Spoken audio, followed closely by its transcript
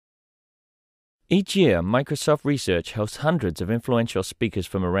Each year, Microsoft Research hosts hundreds of influential speakers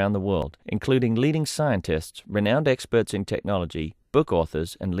from around the world, including leading scientists, renowned experts in technology, book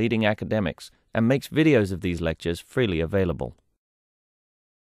authors, and leading academics, and makes videos of these lectures freely available.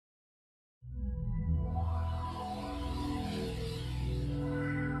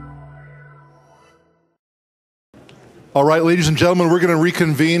 All right, ladies and gentlemen, we're going to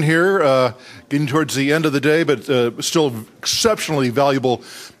reconvene here, getting towards the end of the day, but still exceptionally valuable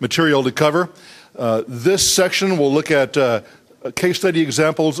material to cover. This section will look at case study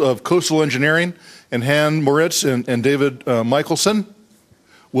examples of coastal engineering, and Moritz and David Michelson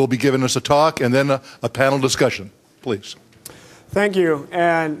will be giving us a talk and then a panel discussion. Please. Thank you,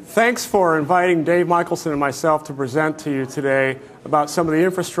 and thanks for inviting Dave Michelson and myself to present to you today about some of the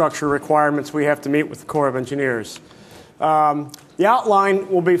infrastructure requirements we have to meet with the Corps of Engineers. The outline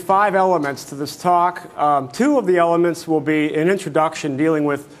will be 5 elements to this talk. 2 of the elements will be an introduction dealing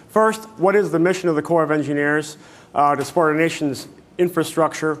with, first, what is the mission of the Corps of Engineers to support our nation's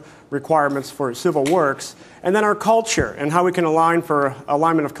infrastructure requirements for civil works, and then our culture and how we can align for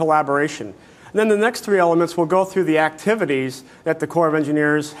alignment of collaboration. And then the next 3 elements will go through the activities that the Corps of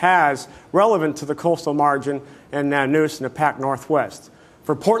Engineers has relevant to the coastal margin and NANOOS and the PAC Northwest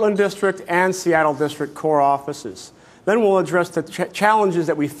for Portland District and Seattle District Corps offices. Then we'll address the challenges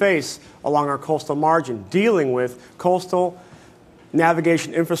that we face along our coastal margin, dealing with coastal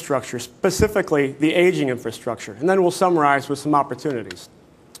navigation infrastructure, specifically the aging infrastructure. And then we'll summarize with some opportunities.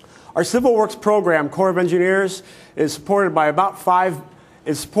 Our Civil Works program, Corps of Engineers, is supported by about $5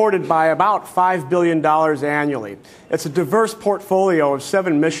 billion annually. It's a diverse portfolio of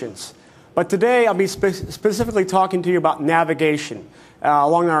 7 missions. But today I'll be specifically talking to you about navigation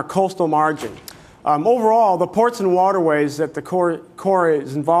along our coastal margin. Overall, the ports and waterways that the Corps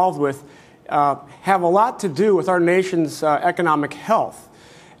is involved with have a lot to do with our nation's economic health.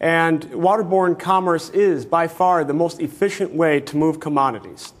 And waterborne commerce is, by far, the most efficient way to move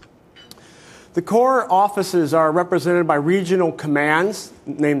commodities. The Corps offices are represented by regional commands,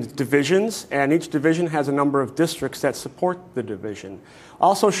 named divisions, and each division has a number of districts that support the division.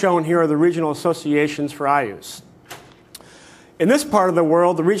 Also shown here are the regional associations for IUs. In this part of the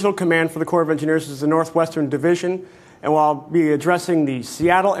world, the regional command for the Corps of Engineers is the Northwestern Division, and I'll be addressing the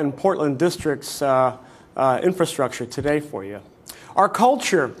Seattle and Portland districts' infrastructure today for you. Our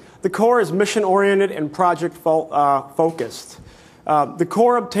culture, the Corps is mission-oriented and project-focused. The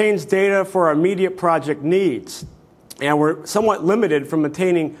Corps obtains data for our immediate project needs, and we're somewhat limited from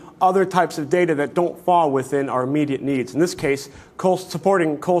obtaining other types of data that don't fall within our immediate needs, in this case,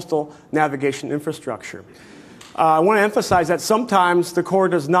 supporting coastal navigation infrastructure. I want to emphasize that sometimes the Corps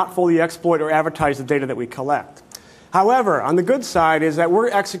does not fully exploit or advertise the data that we collect. However, on the good side is that we're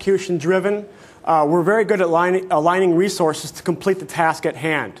execution-driven. We're very good at aligning resources to complete the task at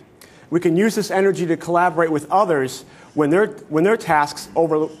hand. We can use this energy to collaborate with others when their tasks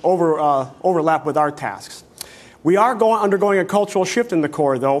overlap with our tasks. We are undergoing a cultural shift in the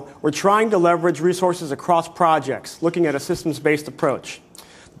Corps, though. We're trying to leverage resources across projects, looking at a systems-based approach.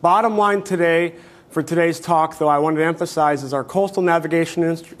 Bottom line today, for today's talk, though, I wanted to emphasize is our coastal navigation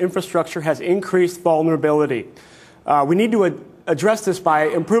infrastructure has increased vulnerability. We need to address this by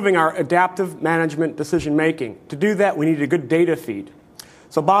improving our adaptive management decision-making. To do that, we need a good data feed.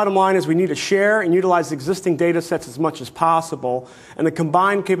 So bottom line is we need to share and utilize existing data sets as much as possible and the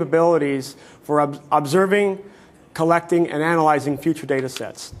combined capabilities for observing, collecting, and analyzing future data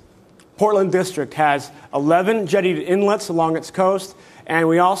sets. Portland District has 11 jettied inlets along its coast, and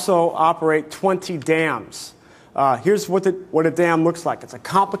we also operate 20 dams. Here's what a dam looks like. It's a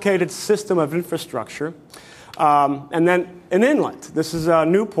complicated system of infrastructure. And then an inlet. This is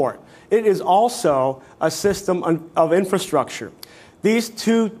Newport. It is also a system of infrastructure. These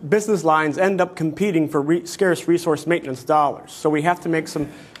 2 business lines end up competing for scarce resource maintenance dollars. So we have to make some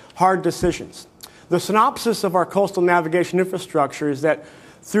hard decisions. The synopsis of our coastal navigation infrastructure is that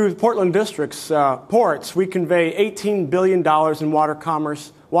through Portland District's ports, we convey $18 billion in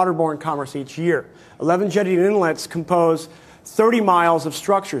waterborne commerce each year. 11 jetty inlets compose 30 miles of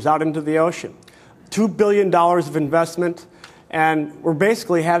structures out into the ocean, $2 billion of investment, and we're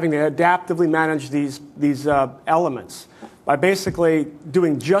basically having to adaptively manage these elements by basically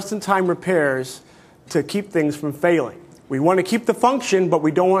doing just-in-time repairs to keep things from failing. We want to keep the function, but we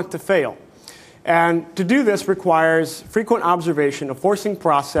don't want it to fail. And to do this requires frequent observation of forcing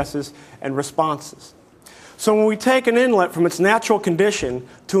processes and responses. So when we take an inlet from its natural condition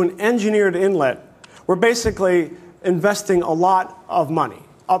to an engineered inlet, we're basically investing a lot of money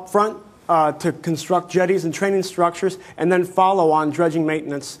up front to construct jetties and training structures and then follow on dredging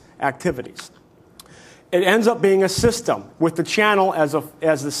maintenance activities. it ends up being a system with the channel as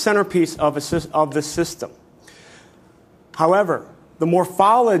the centerpiece of the system. However, the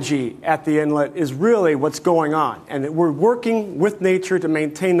morphology at the inlet is really what's going on. And we're working with nature to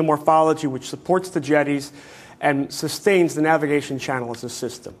maintain the morphology which supports the jetties and sustains the navigation channel as a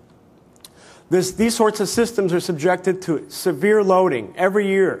system. These sorts of systems are subjected to severe loading every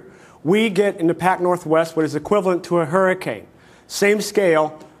year. We get in the Pac Northwest what is equivalent to a hurricane. Same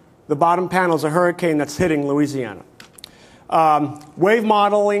scale, the bottom panel is a hurricane that's hitting Louisiana. Wave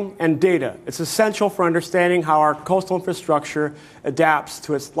modeling and data. It's essential for understanding how our coastal infrastructure adapts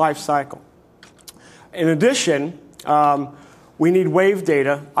to its life cycle. In addition, we need wave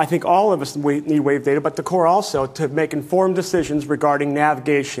data. I think all of us need wave data, but the Corps also, to make informed decisions regarding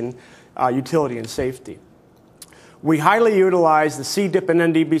navigation, utility, and safety. We highly utilize the CDIP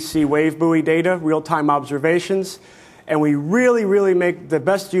and NDBC wave buoy data, real-time observations, and we really make the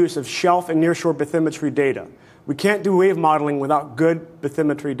best use of shelf and nearshore bathymetry data. We can't do wave modeling without good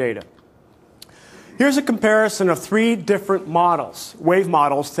bathymetry data. Here's a comparison of 3 different models, wave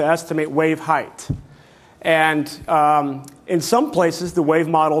models, to estimate wave height. And in some places, the wave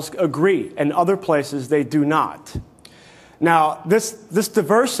models agree, and other places, they do not. Now, this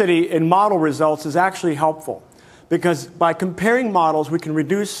diversity in model results is actually helpful, because by comparing models, we can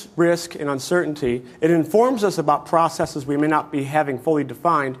reduce risk and uncertainty. It informs us about processes we may not be having fully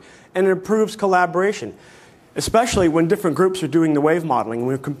defined, and it improves collaboration, especially when different groups are doing the wave modeling and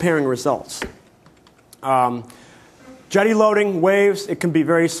we're comparing results. Jetty loading, waves, it can be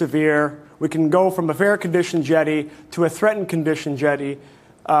very severe. We can go from a fair condition jetty to a threatened condition jetty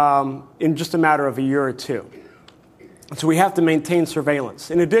in just a matter of a year or 2. So we have to maintain surveillance.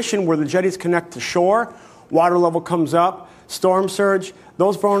 In addition, where the jetties connect to shore, water level comes up, storm surge,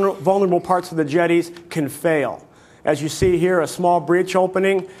 those vulnerable parts of the jetties can fail. As you see here, a small breach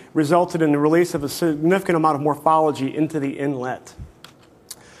opening resulted in the release of a significant amount of morphology into the inlet.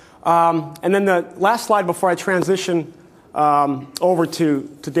 And then the last slide before I transition over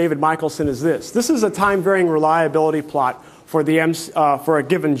to David Michelson is this. This is a time-varying reliability plot for a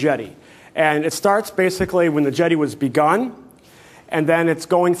given jetty. And it starts basically when the jetty was begun, and then it's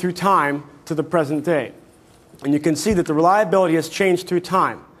going through time to the present day. And you can see that the reliability has changed through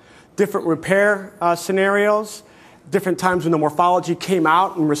time. Different repair scenarios, different times when the morphology came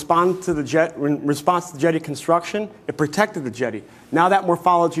out in response to the jetty construction, it protected the jetty. Now that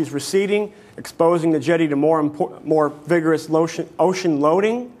morphology is receding, exposing the jetty to more vigorous ocean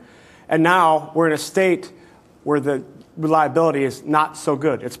loading, and now we're in a state where the reliability is not so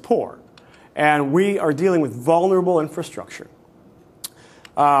good. It's poor. And we are dealing with vulnerable infrastructure.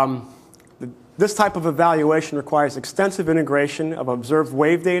 This type of evaluation requires extensive integration of observed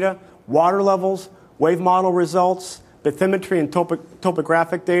wave data, water levels, wave model results, bathymetry and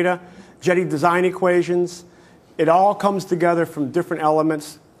topographic data, jetty design equations. It all comes together from different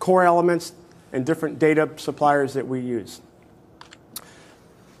elements, core elements, and different data suppliers that we use.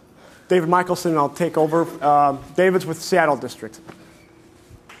 David Michelson, I'll take over. David's with Seattle District.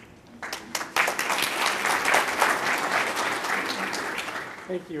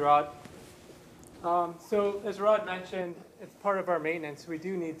 Thank you, Rod. So as Rod mentioned, it's part of our maintenance. We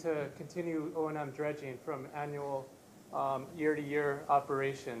do need to continue O&M dredging from annual year-to-year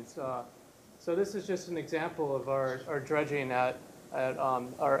operations. So this is just an example of our dredging at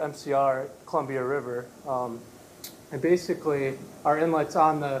our MCR, Columbia River. And basically, our inlets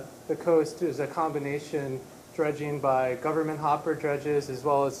on the coast is a combination dredging by government hopper dredges as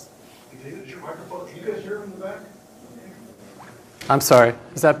well as... Is your microphone? Can you guys hear in the back? I'm sorry.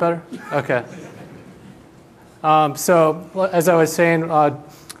 Is that better? Okay. So as I was saying,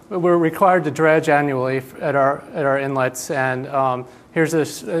 we're required to dredge annually at our inlets, and here's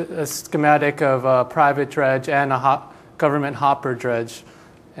a schematic of a private dredge and a government hopper dredge.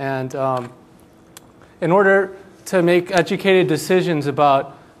 And in order to make educated decisions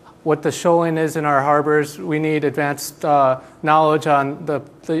about what the shoaling is in our harbors, we need advanced knowledge on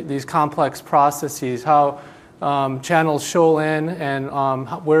these complex processes, how channels shoal in, and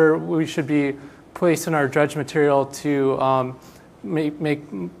where we should be placing our dredge material to make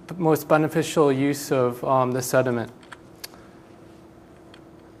most beneficial use of the sediment.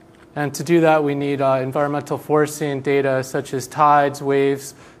 And to do that, we need environmental forcing data such as tides,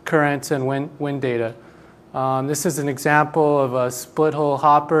 waves, currents, and wind data. This is an example of a split-hole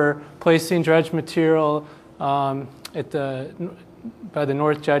hopper placing dredge material by the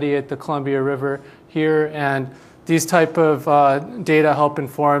North Jetty at the Columbia River here, and these type of data help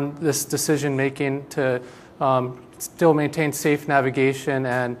inform this decision-making to still maintain safe navigation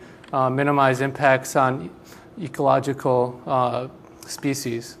and minimize impacts on ecological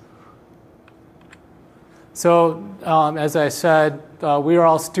species. So as I said, we are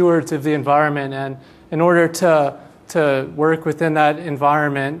all stewards of the environment, and in order to work within that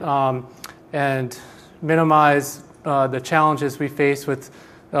environment and minimize the challenges we face with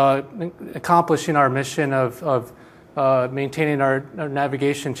accomplishing our mission of maintaining our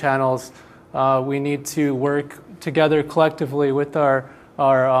navigation channels, we need to work together collectively with our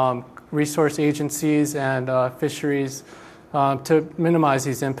resource agencies and fisheries to minimize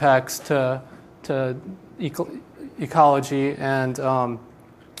these impacts to ecology, and at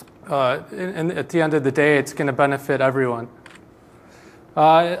the end of the day, it's going to benefit everyone.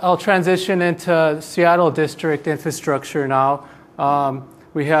 I'll transition into Seattle District infrastructure now.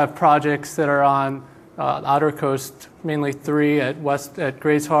 We have projects that are on the outer coast, mainly 3 at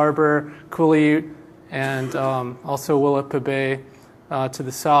Grays Harbor, Cooley, and also Willapa Bay to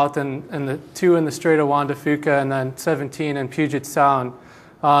the south, and the 2 in the Strait of Juan de Fuca, and then 17 in Puget Sound.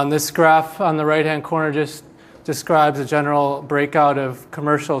 This graph on the right-hand corner just describes a general breakout of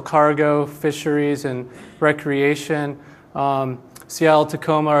commercial cargo, fisheries, and recreation. Seattle,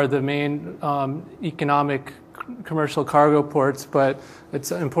 Tacoma are the main economic commercial cargo ports, but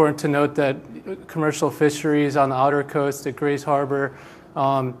it's important to note that commercial fisheries on the outer coast at Grays Harbor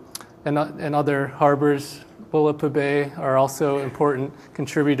and other harbors, Willapa Bay, are also important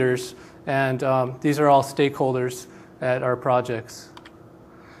contributors, and these are all stakeholders at our projects.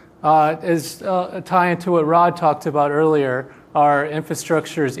 As a tie into what Rod talked about earlier, our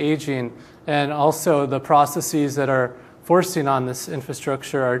infrastructure is aging, and also the processes that are forcing on this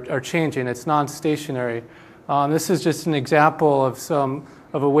infrastructure are changing. It's non-stationary. This is just an example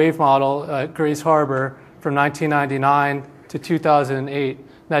of a wave model at Grays Harbor from 1999 to 2008. In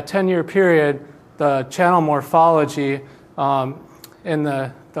that 10-year period, the channel morphology in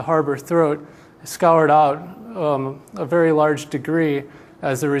the harbor throat scoured out a very large degree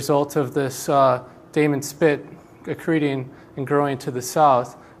as a result of this Damon spit accreting and growing to the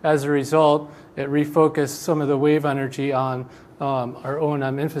south. As a result, it refocused some of the wave energy on our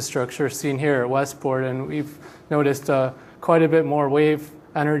O&M infrastructure seen here at Westport, and we've noticed quite a bit more wave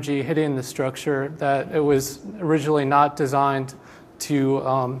energy hitting the structure that it was originally not designed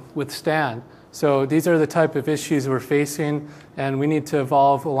to withstand. So these are the type of issues we're facing, and we need to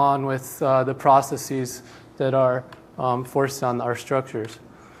evolve along with the processes that are forced on our structures.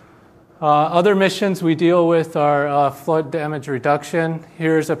 Other missions we deal with are flood damage reduction.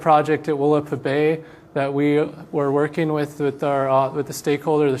 Here's a project at Willapa Bay that we were working with the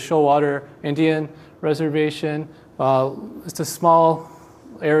stakeholder, the Shoalwater Indian Reservation. It's a small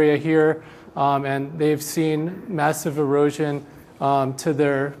area here, and they've seen massive erosion to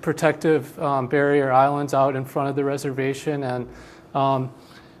their protective barrier islands out in front of the reservation, and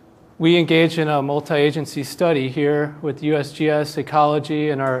we engage in a multi-agency study here with USGS,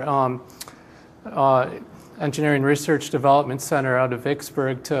 Ecology, and our Engineering Research Development Center out of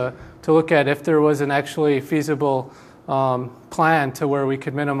Vicksburg to look at if there was an actually feasible plan to where we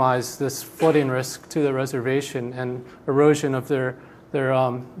could minimize this flooding risk to the reservation and erosion of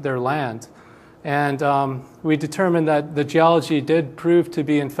their land. And we determined that the geology did prove to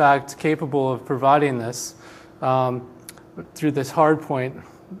be, in fact, capable of providing this through this hard point,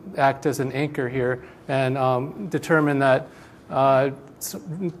 act as an anchor here, and determined that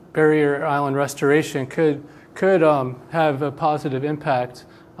barrier island restoration could have a positive impact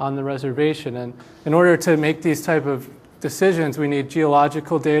on the reservation. And in order to make these type of decisions, we need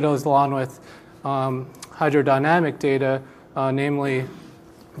geological data along with hydrodynamic data, namely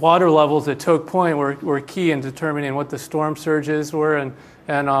water levels at Toke Point were key in determining what the storm surges were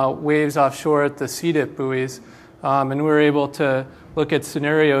and waves offshore at the CDIP buoys. And we were able to look at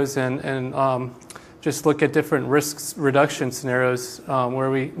scenarios and just look at different risk reduction scenarios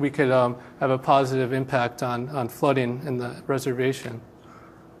where we could have a positive impact on flooding in the reservation.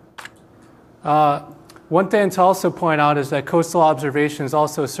 One thing to also point out is that coastal observations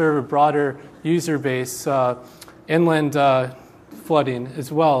also serve a broader user base, inland flooding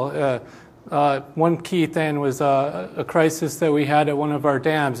as well. One key thing was a crisis that we had at one of our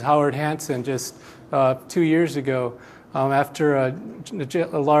dams, Howard Hansen, just 2 years ago. After a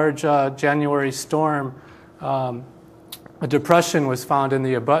large January storm, a depression was found in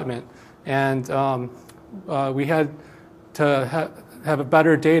the abutment, and we had to have a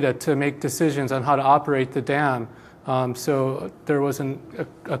better data to make decisions on how to operate the dam. So there was a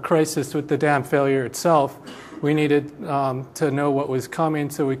crisis with the dam failure itself. We needed to know what was coming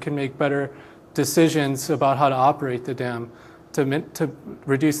so we can make better decisions about how to operate the dam to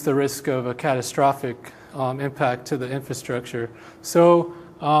reduce the risk of a catastrophic impact to the infrastructure. So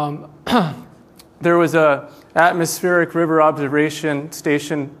there was a atmospheric river observation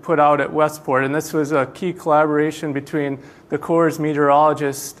station put out at Westport, and this was a key collaboration between the Corps'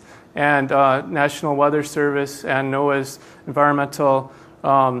 meteorologists and National Weather Service and NOAA's environmental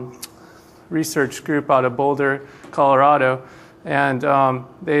research group out of Boulder, Colorado. And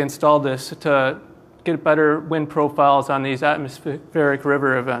they installed this to get better wind profiles on these atmospheric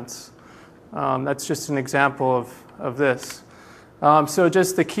river events. That's just an example of this. So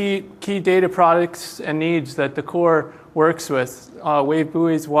just the key data products and needs that the Corps works with. Wave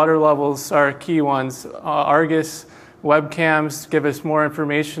buoys, water levels are key ones. Argus webcams give us more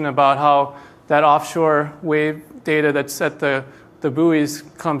information about how that offshore wave data that's at the buoys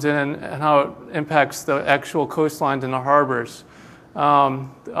comes in and how it impacts the actual coastlines and the harbors.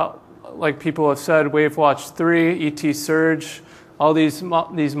 Like people have said, WaveWatch 3, ET Surge, all these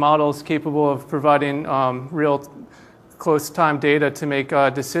models capable of providing real close-time data to make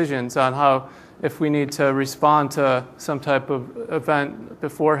decisions on how, if we need to respond to some type of event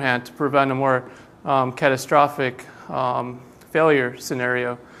beforehand to prevent a more catastrophic failure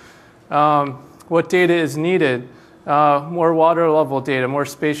scenario. What data is needed? More water level data, more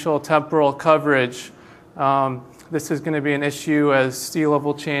spatial temporal coverage. This is going to be an issue as sea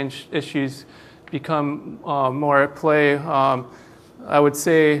level change issues become more at play. I would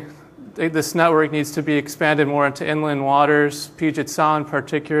say this network needs to be expanded more into inland waters, Puget Sound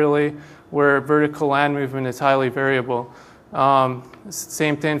particularly, where vertical land movement is highly variable.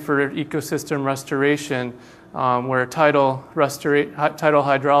 Same thing for ecosystem restoration, where tidal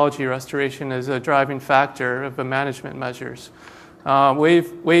hydrology restoration is a driving factor of the management measures.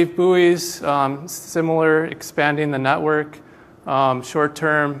 Wave buoys, similar, expanding the network,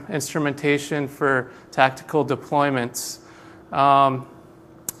 short-term instrumentation for tactical deployments.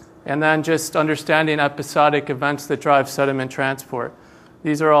 And then just understanding episodic events that drive sediment transport.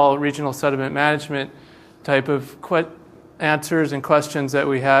 These are all regional sediment management type of answers and questions that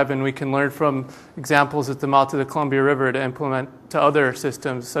we have, and we can learn from examples at the mouth of the Columbia River to implement to other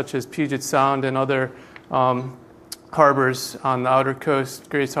systems such as Puget Sound and other harbors on the outer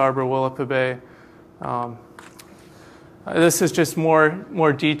coast, Grace Harbor, Willapa Bay. This is just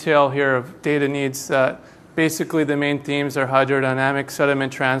more detail here of data needs that basically the main themes are hydrodynamic,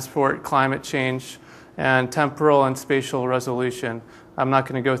 sediment transport, climate change, and temporal and spatial resolution. I'm not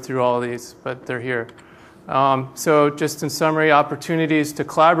going to go through all of these, but they're here. So just in summary, opportunities to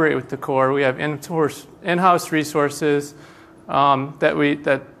collaborate with the Corps. We have in-house resources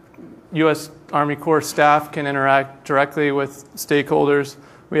that U.S. Army Corps staff can interact directly with stakeholders.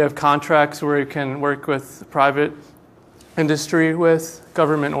 We have contracts where we can work with private industry with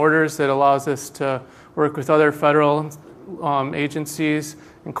government orders that allows us to work with other federal agencies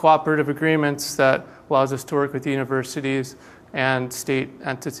and cooperative agreements that allows us to work with universities and state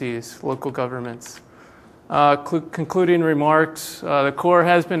entities, local governments. Concluding remarks, the Corps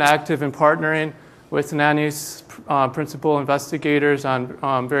has been active in partnering with NANOOS principal investigators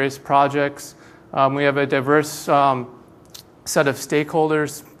on various projects. We have a diverse set of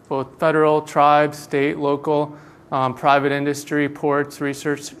stakeholders, both federal, tribes, state, local, private industry, ports,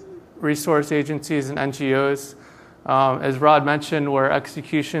 resource agencies, and NGOs. As Rod mentioned, we're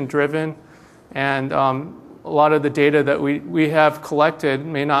execution driven, and a lot of the data that we have collected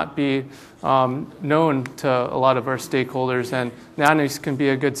may not be known to a lot of our stakeholders, and NANOOS can be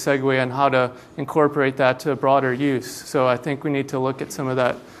a good segue on how to incorporate that to broader use. So I think we need to look at some of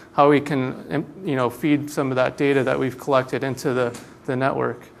that, how we can feed some of that data that we've collected into the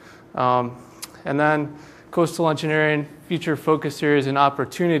network. And then coastal engineering, future focus areas and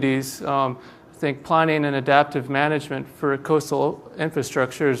opportunities. I think planning and adaptive management for coastal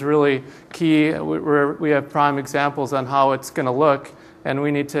infrastructure is really key. We have prime examples on how it's going to look, and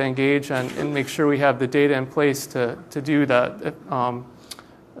we need to engage and make sure we have the data in place to do that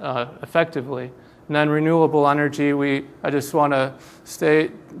effectively. And then renewable energy, I just want to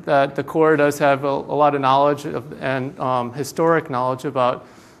state that the Corps does have a lot of knowledge and historic knowledge about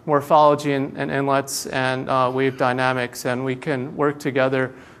morphology and inlets and wave dynamics, and we can work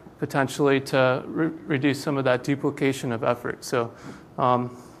together potentially to reduce some of that duplication of effort. So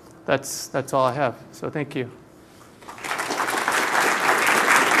that's all I have. So thank you.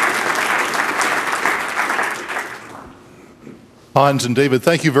 Hans and David,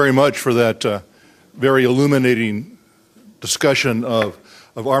 thank you very much for that very illuminating discussion of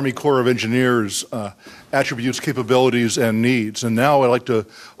Army Corps of Engineers attributes, capabilities, and needs. And now I'd like to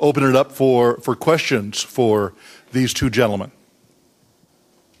open it up for questions for these two gentlemen.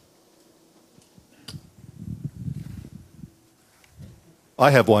 I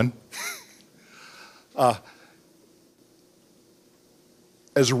have one.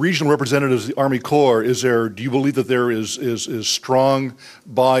 as regional representatives of the Army Corps, do you believe that there is strong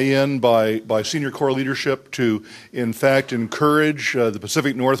buy-in by senior Corps leadership to, in fact, encourage the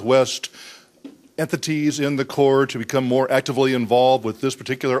Pacific Northwest entities in the Corps to become more actively involved with this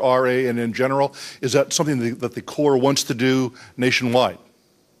particular RA and in general? Is that something that the Corps wants to do nationwide?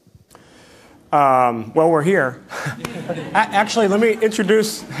 Well, we're here. Actually, let me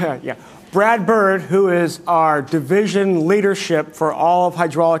introduce Brad Bird, who is our division leadership for all of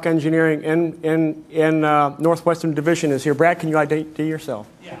hydraulic engineering in Northwestern Division is here. Brad, can you identify yourself?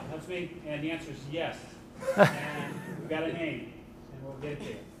 Yeah, that's me, and the answer is yes. And we've got a name, and we'll get it to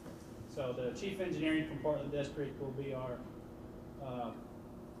you. So the chief engineering from Portland District will be our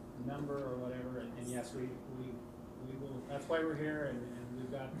number or whatever, and yes, we will. That's why we're here, and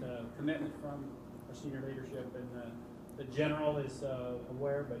we've got commitment from our senior leadership, and the general is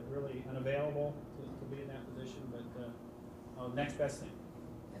aware but really unavailable to be in that position. But next best thing.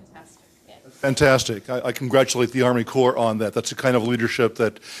 Fantastic. Yeah. Fantastic. I congratulate the Army Corps on that. That's the kind of leadership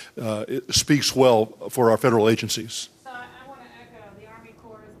that speaks well for our federal agencies. So I want to echo, the Army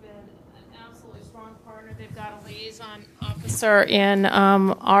Corps has been an absolutely strong partner. They've got a liaison officer in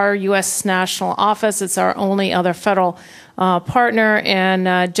our U.S. National Office. It's our only other federal partner,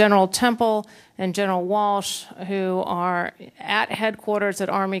 and General Temple and General Walsh, who are at headquarters at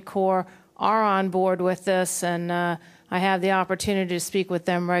Army Corps, are on board with this, and I have the opportunity to speak with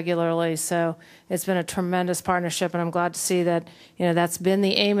them regularly. So it's been a tremendous partnership, and I'm glad to see that that's been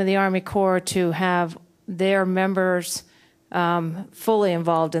the aim of the Army Corps, to have their members fully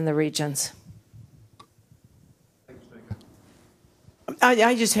involved in the regions.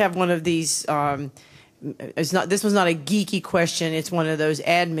 I just have one of these. This was not a geeky question. It's one of those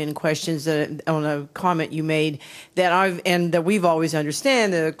admin questions that, on a comment you made, that we've always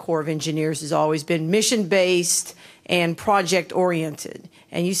understand the Corps of Engineers has always been mission-based and project-oriented.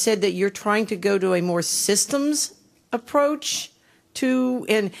 And you said that you're trying to go to a more systems approach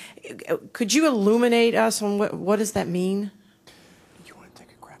and could you illuminate us on what does that mean? You want to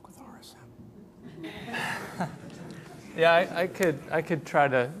take a crack with RSM? Yeah, I could try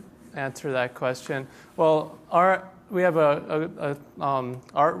to answer that question. Well, we have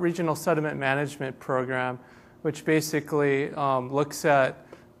our regional sediment management program, which basically looks at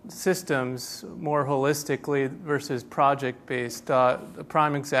systems more holistically versus project-based. A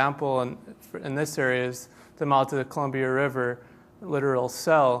prime example in this area is the mouth of the Columbia River littoral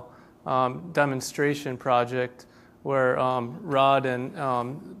cell demonstration project, where Rod and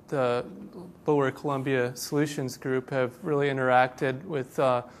the Lower Columbia Solutions Group have really interacted with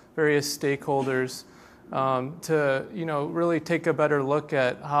various stakeholders to really take a better look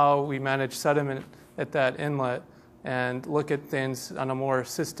at how we manage sediment at that inlet and look at things on a more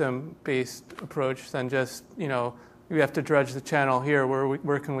system-based approach than just we have to dredge the channel here.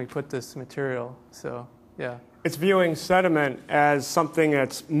 Where can we put this material? So yeah, it's viewing sediment as something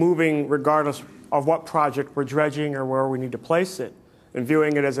that's moving regardless of what project we're dredging or where we need to place it, and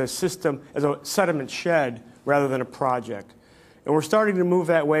viewing it as a system, as a sediment shed rather than a project. And we're starting to move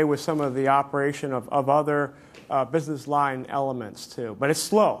that way with some of the operation of other business line elements too. But it's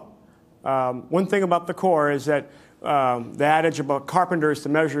slow. One thing about the Corps is that the adage about carpenters to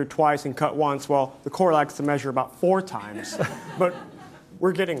measure twice and cut once, well, the Corps likes to measure about 4 times. But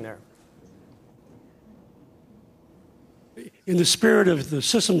we're getting there. In the spirit of the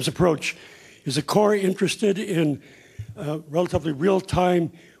systems approach, is the Corps interested in relatively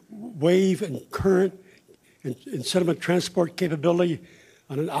real-time wave and current and sediment transport capability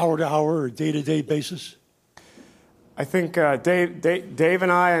on an hour-to-hour or day-to-day basis? I think Dave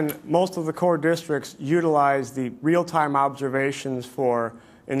and I and most of the Corps districts utilize the real-time observations for,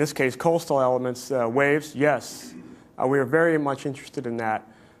 in this case, coastal elements, waves. Yes, we are very much interested in that.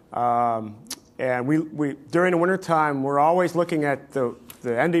 And we during the wintertime, we're always looking at the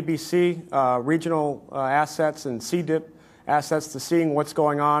NDBC regional assets and CDIP assets to seeing what's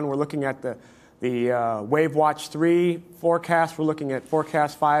going on. We're looking at the Wave Watch 3 forecast. We're looking at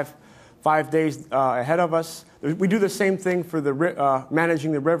forecast five days ahead of us. We do the same thing for the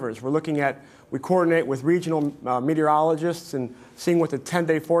managing the rivers. We coordinate with regional meteorologists and seeing what the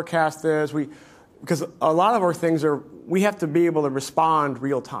 10-day forecast is. Because a lot of our things we have to be able to respond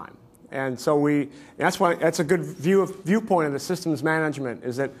real time. And so that's a good viewpoint of the systems management,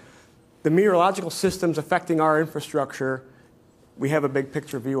 is that the meteorological systems affecting our infrastructure, we have a big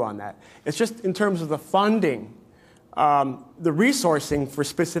picture view on that. It's just in terms of the funding, the resourcing for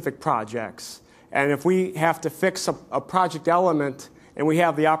specific projects. And if we have to fix a project element and we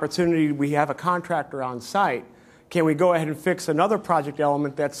have the opportunity, we have a contractor on site, can we go ahead and fix another project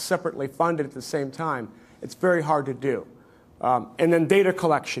element that's separately funded at the same time? It's very hard to do. And then data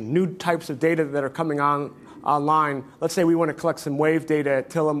collection, new types of data that are coming online. Let's say we want to collect some wave data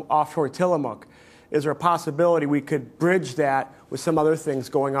at offshore Tillamook. Is there a possibility we could bridge that with some other things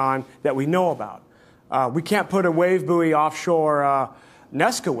going on that we know about? We can't put a wave buoy offshore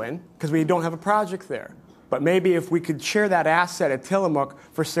Neskowin because we don't have a project there. But maybe if we could share that asset at Tillamook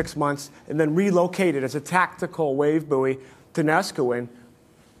for 6 months and then relocate it as a tactical wave buoy to Neskowin,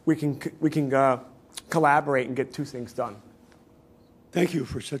 we can collaborate and get two things done. Thank you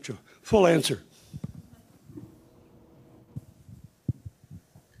for such a full answer.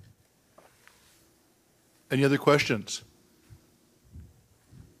 Any other questions?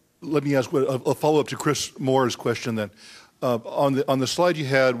 Let me ask a follow-up to Chris Moore's question then. On the slide you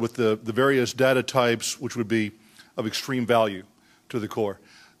had with the various data types which would be of extreme value to the Corps,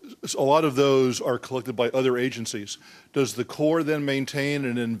 a lot of those are collected by other agencies. Does the Corps then maintain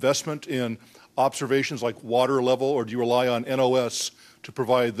an investment in observations like water level, or do you rely on NOS to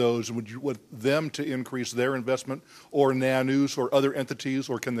provide those? And would you want them to increase their investment, or NANOOS or other entities,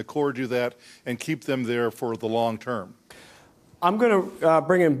 or can the Corps do that and keep them there for the long term? I'm going to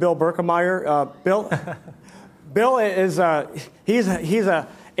bring in Bill Berkemeyer. Bill is he's a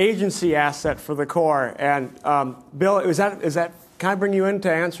agency asset for the Corps, and Bill, is that can I bring you in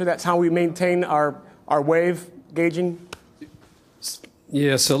to answer? That's how we maintain our wave gauging.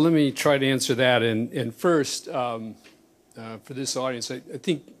 Yeah, so let me try to answer that. And first, for this audience, I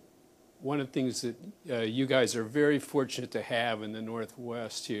think one of the things that you guys are very fortunate to have in the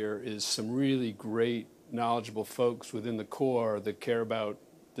Northwest here is some really great, knowledgeable folks within the Corps that care about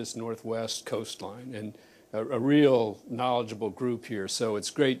this Northwest coastline, and a real knowledgeable group here. So it's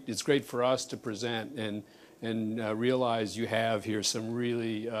great for us to present and realize you have here some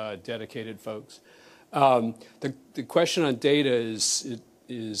really dedicated folks. The question on data is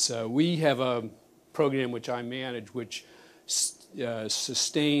we have a program which I manage, which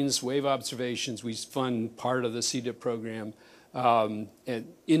sustains wave observations. We fund part of the CDIP program,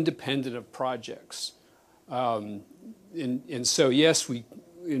 and independent of projects. And so yes,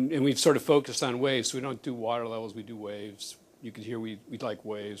 we've sort of focused on waves. So we don't do water levels, we do waves. You can hear we like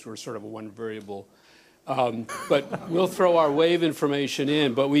waves. We're sort of a one variable. But we'll throw our wave information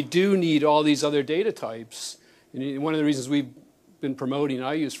in, but we do need all these other data types. And one of the reasons we've been promoting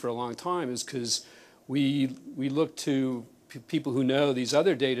IUS for a long time is because we look to people who know these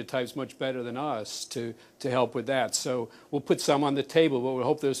other data types much better than us to help with that. So we'll put some on the table, but we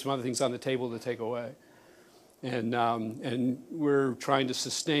hope there's some other things on the table to take away. And we're trying to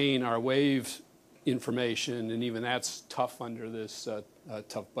sustain our wave information, and even that's tough under this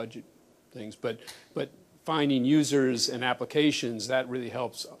tough budget things. But finding users and applications, that really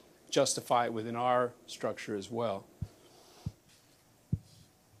helps justify it within our structure as well.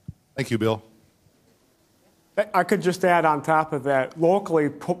 Thank you, Bill. I could just add on top of that, locally,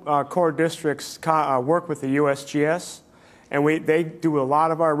 Corps districts work with the USGS, and they do a lot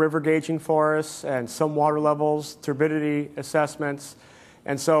of our river gauging for us and some water levels, turbidity assessments.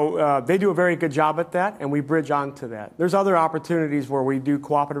 And so they do a very good job at that, and we bridge on to that. There's other opportunities where we do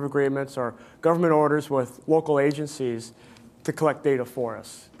cooperative agreements or government orders with local agencies to collect data for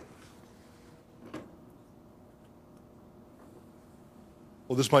us.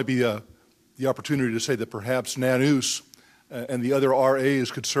 Well, this might be the opportunity to say that perhaps NANOOS and the other RAs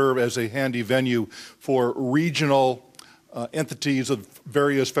could serve as a handy venue for regional entities of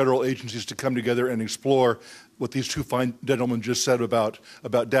various federal agencies to come together and explore what these two fine gentlemen just said about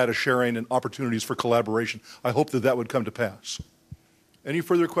data sharing and opportunities for collaboration. I hope that would come to pass. Any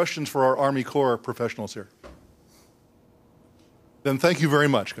further questions for our Army Corps professionals here? Then thank you very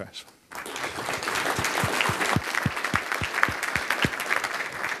much, guys.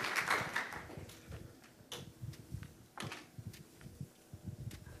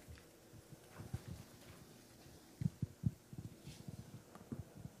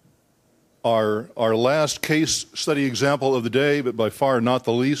 Our last case study example of the day, but by far not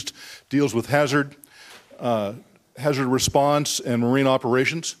the least, deals with hazard response and marine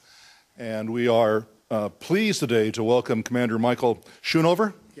operations. And we are pleased today to welcome Commander Michael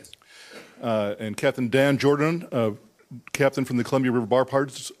Schoonover, yes, and Captain Dan Jordan, captain from the Columbia River Bar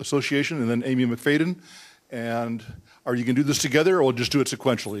Parts Association, and then Amy MacFadyen. And are you going to do this together, or we'll just do it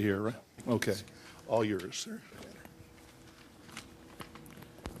sequentially here, right? Okay. All yours, sir.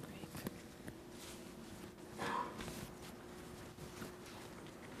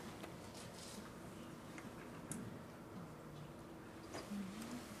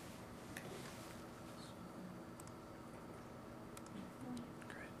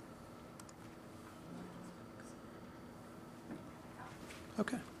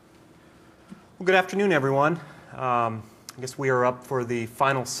 Okay. Well, good afternoon, everyone. guess we are up for the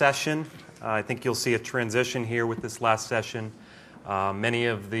final session. I think you'll see a transition here with this last session. Many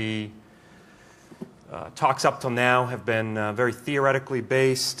of the talks up till now have been very theoretically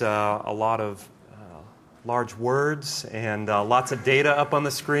based, a lot of large words and lots of data up on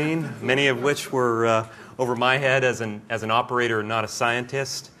the screen, many of which were over my head as an operator and not a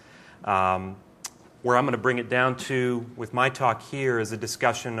scientist. Where I'm going to bring it down to with my talk here is a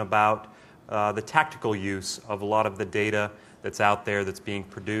discussion about the tactical use of a lot of the data that's out there that's being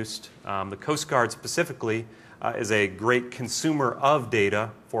produced. The Coast Guard specifically is a great consumer of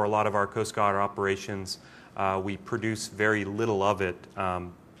data for a lot of our Coast Guard operations. We produce very little of it,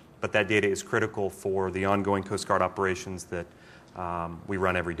 but that data is critical for the ongoing Coast Guard operations that we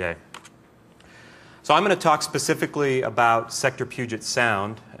run every day. So I'm going to talk specifically about Sector Puget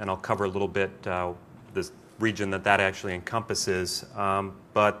Sound, and I'll cover a little bit the region that actually encompasses.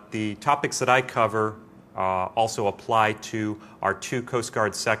 But the topics that I cover also apply to our two Coast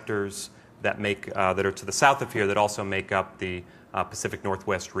Guard sectors that are to the south of here that also make up the Pacific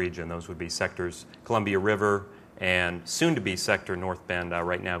Northwest region. Those would be sectors Columbia River and soon-to-be Sector North Bend,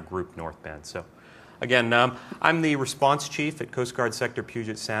 right now Group North Bend. So again, I'm the response chief at Coast Guard Sector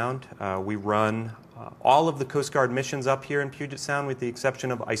Puget Sound. We run all of the Coast Guard missions up here in Puget Sound with the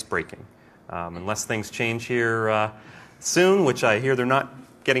exception of icebreaking. Unless things change here soon, which I hear they're not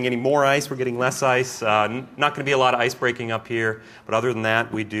getting any more ice, we're getting less ice. Not going to be a lot of ice breaking up here, but other than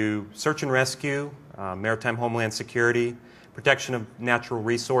that, we do search and rescue, maritime homeland security, protection of natural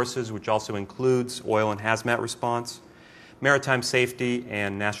resources, which also includes oil and hazmat response, maritime safety,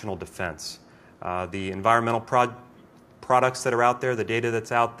 and national defense. The environmental products that are out there, the data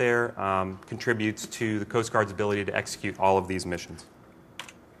that's out there, contributes to the Coast Guard's ability to execute all of these missions.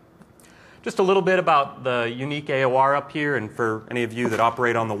 Just a little bit about the unique AOR up here, and for any of you that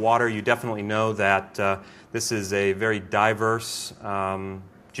operate on the water, you definitely know that this is a very diverse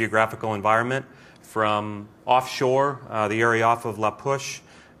geographical environment. From offshore, the area off of La Push,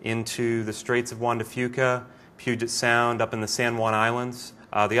 into the Straits of Juan de Fuca, Puget Sound, up in the San Juan Islands.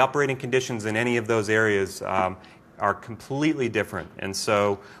 The operating conditions in any of those areas are completely different. And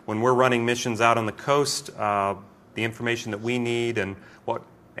so when we're running missions out on the coast, the information that we need and what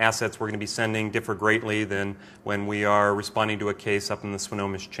assets we're going to be sending differ greatly than when we are responding to a case up in the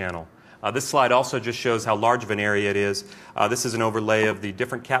Swinomish Channel. This slide also just shows how large of an area it is. This is an overlay of the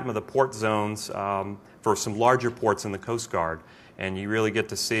different captain of the port zones for some larger ports in the Coast Guard. And you really get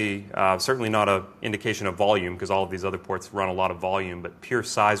to see, certainly not an indication of volume, because all of these other ports run a lot of volume, but pure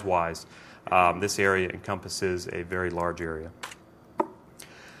size-wise, this area encompasses a very large area.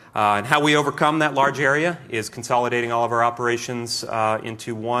 And how we overcome that large area is consolidating all of our operations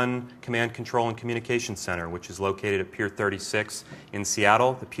into one command, control, and communication center, which is located at Pier 36 in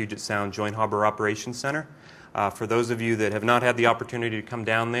Seattle, the Puget Sound Joint Harbor Operations Center. For those of you that have not had the opportunity to come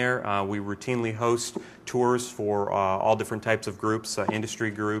down there, we routinely host tours for all different types of groups,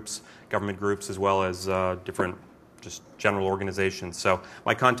 industry groups, government groups, as well as different just general organizations. So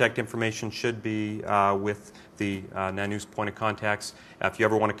my contact information should be with the NANOOS point of contacts. If you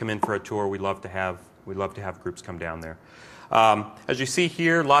ever want to come in for a tour, we'd love to have groups come down there. As you see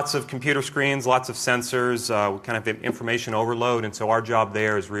here, lots of computer screens, lots of sensors, we kind of have information overload, and so our job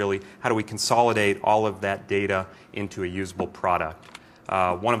there is really how do we consolidate all of that data into a usable product.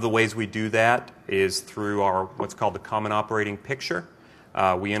 One of the ways we do that is through our what's called the Common Operating Picture.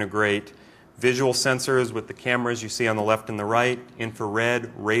 We integrate visual sensors with the cameras you see on the left and the right,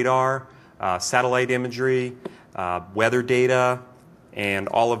 infrared, radar, satellite imagery, weather data, and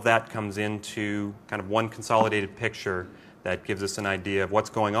all of that comes into kind of one consolidated picture that gives us an idea of what's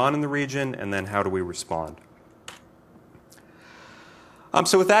going on in the region and then how do we respond.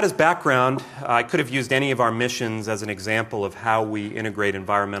 So with that as background, I could have used any of our missions as an example of how we integrate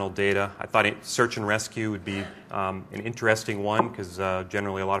environmental data. I thought search and rescue would be an interesting one because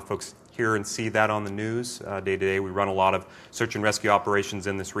generally a lot of folks hear and see that on the news day to day. We run a lot of search and rescue operations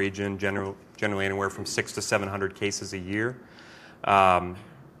in this region, generally anywhere from 600 to 700 cases a year.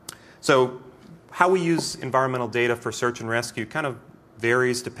 So how we use environmental data for search and rescue kind of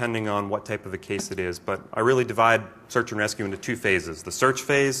varies depending on what type of a case it is, but I really divide search and rescue into two phases, the search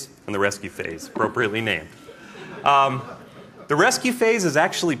phase and the rescue phase, appropriately named. The rescue phase is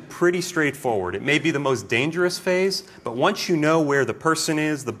actually pretty straightforward. It may be the most dangerous phase, but once you know where the person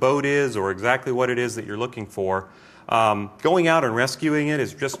is, the boat is, or exactly what it is that you're looking for, going out and rescuing it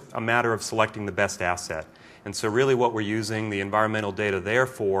is just a matter of selecting the best asset. And so really what we're using the environmental data there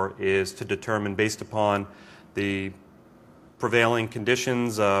for is to determine, based upon the prevailing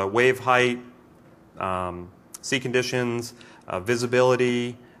conditions, wave height, sea conditions,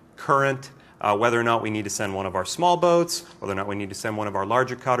 visibility, current, whether or not we need to send one of our small boats, whether or not we need to send one of our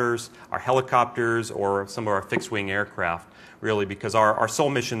larger cutters, our helicopters, or some of our fixed-wing aircraft, really, because our sole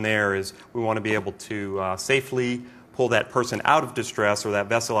mission there is we want to be able to safely pull that person out of distress or that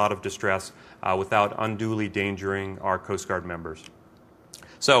vessel out of distress without unduly endangering our Coast Guard members.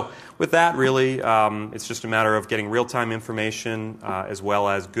 So with that, really, it's just a matter of getting real-time information as well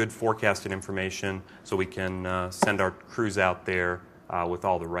as good forecasted information so we can send our crews out there with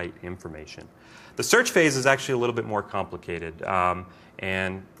all the right information. The search phase is actually a little bit more complicated,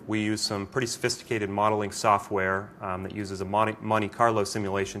 and we use some pretty sophisticated modeling software that uses a Monte Carlo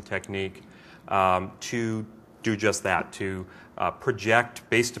simulation technique to do just that, to project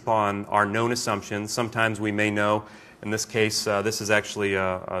based upon our known assumptions. Sometimes we may know, in this case, this is actually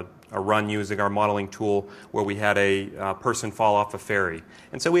a run using our modeling tool where we had a person fall off a ferry.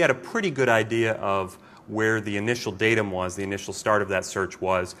 And so we had a pretty good idea of where the initial datum was, the initial start of that search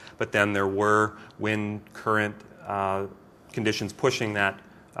was, but then there were wind, current conditions pushing that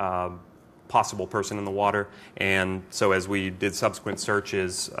possible person in the water. And so as we did subsequent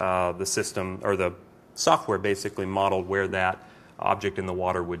searches, the system, or the software basically modeled where that object in the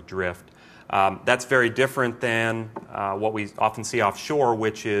water would drift. That's very different than what we often see offshore,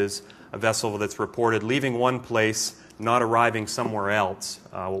 which is a vessel that's reported leaving one place, not arriving somewhere else,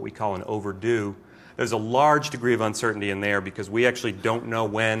 what we call an overdue. There's a large degree of uncertainty in there because we actually don't know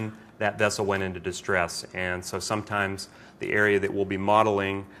when that vessel went into distress. And so sometimes the area that we'll be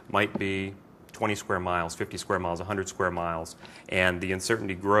modeling might be 20 square miles, 50 square miles, 100 square miles, and the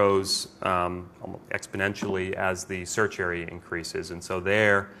uncertainty grows exponentially as the search area increases. And so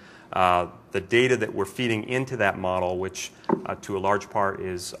there, the data that we're feeding into that model, which to a large part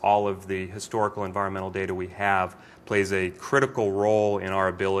is all of the historical environmental data we have, plays a critical role in our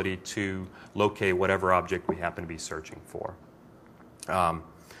ability to locate whatever object we happen to be searching for.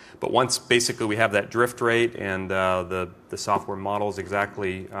 But once basically we have that drift rate and the software models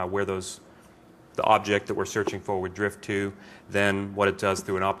exactly where the object that we're searching for would drift to, then what it does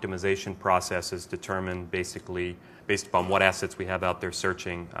through an optimization process is determine basically, based upon what assets we have out there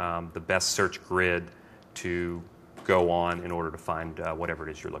searching, the best search grid to go on in order to find whatever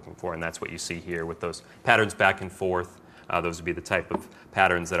it is you're looking for. And that's what you see here with those patterns back and forth. Those would be the type of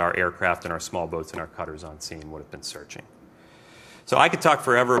patterns that our aircraft and our small boats and our cutters on scene would have been searching. So I could talk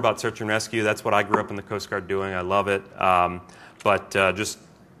forever about search and rescue. That's what I grew up in the Coast Guard doing. I love it. But just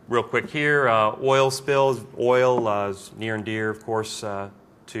real quick here, oil spills. Oil is near and dear, of course,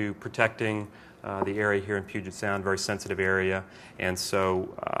 to protecting the area here in Puget Sound, very sensitive area. And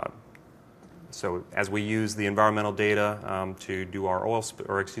so as we use the environmental data to do our our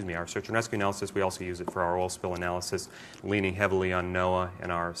search and rescue analysis, we also use it for our oil spill analysis, leaning heavily on NOAA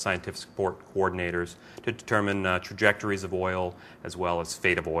and our scientific support coordinators to determine trajectories of oil as well as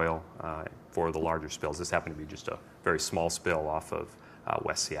fate of oil for the larger spills. This happened to be just a very small spill off of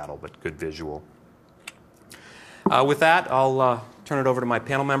West Seattle, but good visual. With that, I'll turn it over to my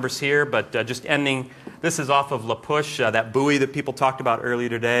panel members here, but just ending, this is off of La Push, that buoy that people talked about earlier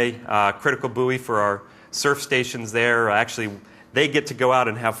today, critical buoy for our surf stations there. Actually, they get to go out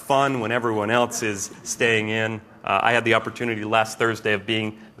and have fun when everyone else is staying in. I had the opportunity last Thursday of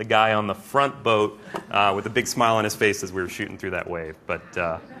being the guy on the front boat with a big smile on his face as we were shooting through that wave, but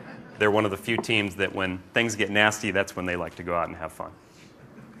they're one of the few teams that when things get nasty, that's when they like to go out and have fun.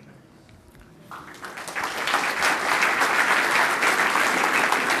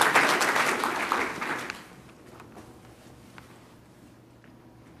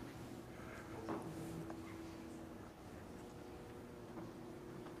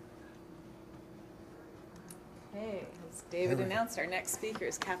 David announced our next speaker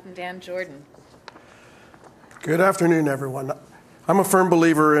is Captain Dan Jordan. Good afternoon, everyone. I'm a firm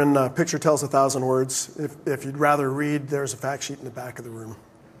believer in picture tells 1,000 words. If you'd rather read, there's a fact sheet in the back of the room.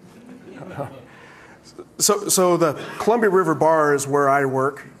 So the Columbia River Bar is where I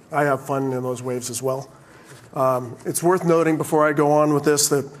work. I have fun in those waves as well. It's worth noting before I go on with this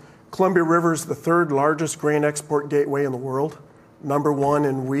that Columbia River is the third largest grain export gateway in the world, #1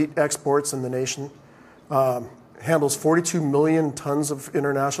 in wheat exports in the nation. Handles 42 million tons of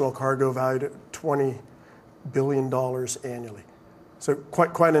international cargo valued at $20 billion annually. So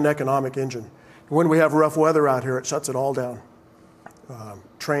quite an economic engine. When we have rough weather out here, it shuts it all down.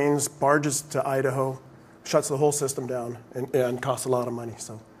 Trains, barges to Idaho, shuts the whole system down and costs a lot of money.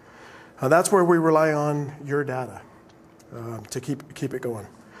 So that's where we rely on your data to keep it going.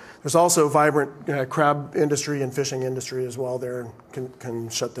 There's also a vibrant crab industry and fishing industry as well there, and can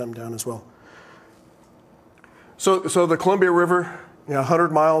shut them down as well. So the Columbia River,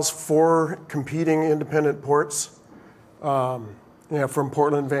 100 miles, 4 competing independent ports. from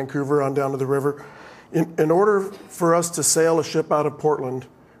Portland, Vancouver on down to the river. In order for us to sail a ship out of Portland,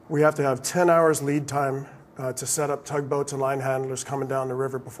 we have to have 10 hours lead time to set up tugboats and line handlers coming down the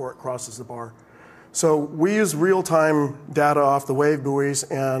river before it crosses the bar. So we use real-time data off the wave buoys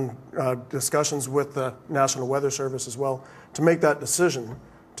and discussions with the National Weather Service as well to make that decision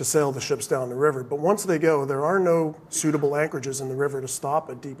to sail the ships down the river. But once they go, there are no suitable anchorages in the river to stop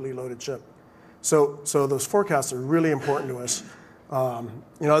a deeply loaded ship. So those forecasts are really important to us.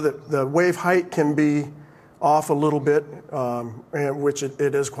 The wave height can be off a little bit, which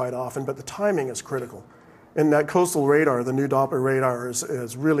it is quite often, but the timing is critical. And that coastal radar, the new Doppler radar,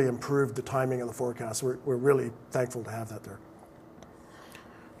 has really improved the timing of the forecast. We're really thankful to have that there.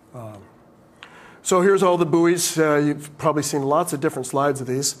 So here's all the buoys. You've probably seen lots of different slides of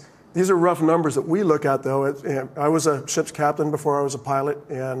these. These are rough numbers that we look at, though. I was a ship's captain before I was a pilot,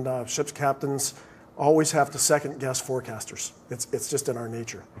 and ship's captains always have to second-guess forecasters. It's just in our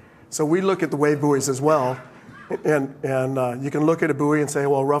nature. So we look at the wave buoys as well, and you can look at a buoy and say,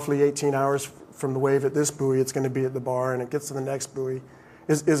 well, roughly 18 hours from the wave at this buoy, it's going to be at the bar, and it gets to the next buoy.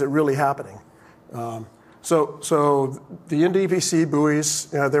 Is it really happening? So the NDVC buoys,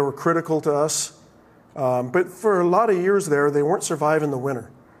 they were critical to us, but for a lot of years there, they weren't surviving the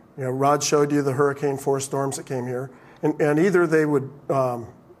winter. Rod showed you the hurricane force storms that came here, and either they would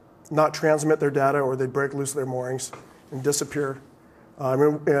not transmit their data or they'd break loose their moorings and disappear.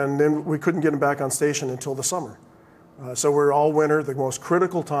 And then we couldn't get them back on station until the summer. So we're all winter, the most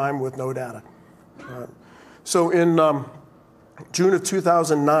critical time with no data. So in June of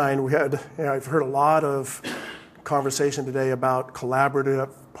 2009, we had, I've heard a lot of conversation today about collaborative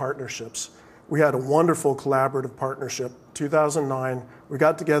partnerships. We had a wonderful collaborative partnership. 2009, we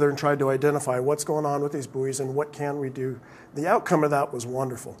got together and tried to identify what's going on with these buoys and what can we do. The outcome of that was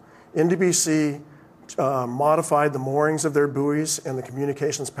wonderful. NDBC modified the moorings of their buoys and the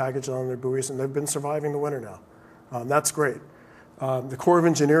communications package on their buoys, and they've been surviving the winter now. That's great. The Corps of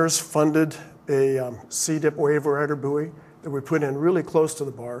Engineers funded a C-dip wave rider buoy that we put in really close to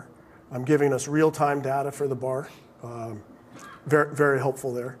the bar, giving us real-time data for the bar. Very, very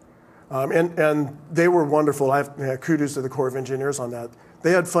helpful there. And they were wonderful. I have kudos to the Corps of Engineers on that.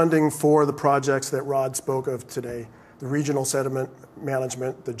 They had funding for the projects that Rod spoke of today, the regional sediment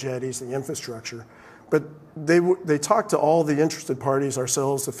management, the jetties, the infrastructure. But they talked to all the interested parties,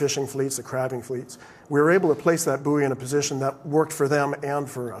 ourselves, the fishing fleets, the crabbing fleets. We were able to place that buoy in a position that worked for them and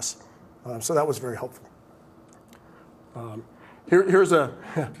for us. So that was very helpful. Here's a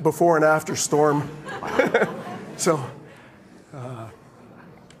before and after storm.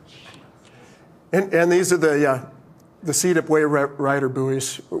 And these are the C-dip wave rider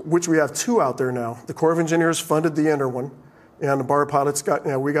buoys, which we have 2 out there now. The Corps of Engineers funded the inner one, and the bar pilots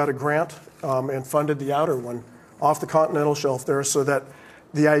we got a grant and funded the outer one off the continental shelf there, so that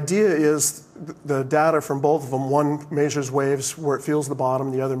the idea is the data from both of them, one measures waves where it feels the bottom,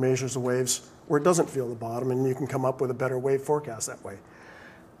 the other measures the waves where it doesn't feel the bottom, and you can come up with a better wave forecast that way.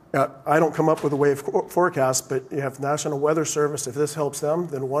 I don't come up with a wave forecast, but you have National Weather Service. If this helps them,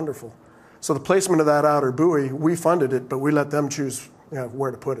 then wonderful. So the placement of that outer buoy, we funded it, but we let them choose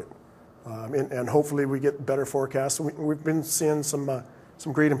where to put it. And hopefully we get better forecasts. We've been seeing some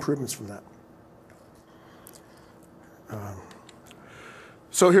great improvements from that.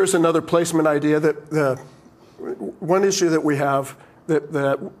 So here's another placement idea. That one issue that we have,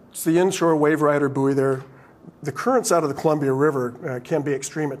 it's the inshore wave rider buoy there. The currents out of the Columbia River can be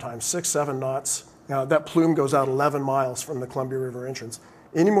extreme at times, 6, 7 knots. That plume goes out 11 miles from the Columbia River entrance.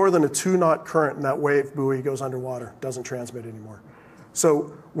 Any more than a 2-knot current in that wave buoy goes underwater, doesn't transmit anymore.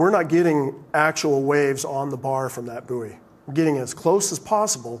 So we're not getting actual waves on the bar from that buoy. We're getting as close as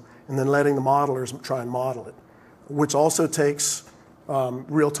possible and then letting the modelers try and model it, which also takes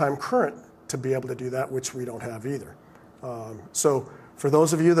real-time current to be able to do that, which we don't have either. So for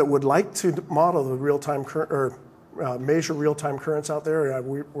those of you that would like to model the real-time current or measure real-time currents out there,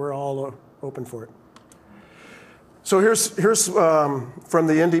 we're all open for it. So here's from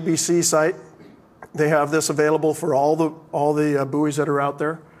the NDBC site. They have this available for all the buoys that are out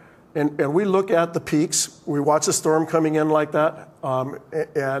there. And we look at the peaks. We watch a storm coming in like that.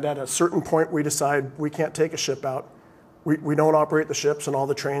 And at a certain point, we decide we can't take a ship out. We don't operate the ships, and all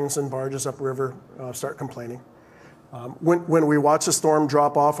the trains and barges upriver start complaining. When we watch the storm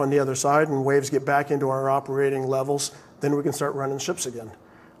drop off on the other side and waves get back into our operating levels, then we can start running ships again.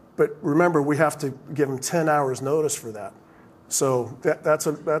 But remember, we have to give them 10 hours notice for that. So that's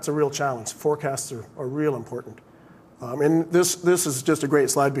a real challenge. Forecasts are real important. And this is just a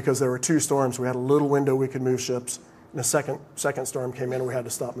great slide because there were 2 storms. We had a little window we could move ships. And the second storm came in and we had to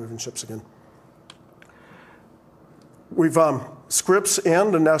stop moving ships again. We've Scripps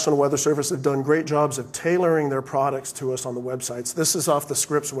and the National Weather Service have done great jobs of tailoring their products to us on the websites. This is off the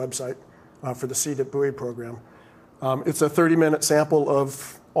Scripps website for the CDIP buoy program. It's a 30-minute sample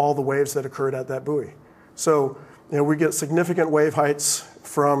of all the waves that occurred at that buoy. So we get significant wave heights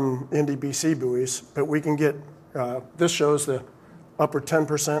from NDBC buoys, but we can get, this shows the upper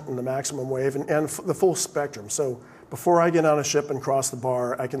 10% and the maximum wave and the full spectrum. So before I get on a ship and cross the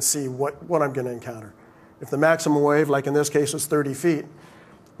bar, I can see what I'm going to encounter. If the maximum wave, like in this case, was 30 feet,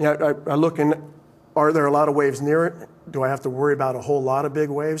 I look in, are there a lot of waves near it? Do I have to worry about a whole lot of big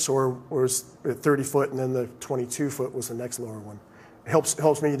waves, or is it 30 foot and then the 22 foot was the next lower one? It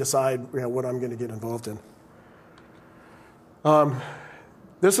helps me decide what I'm going to get involved in.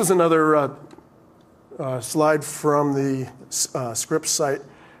 This is another slide from the Scripps site.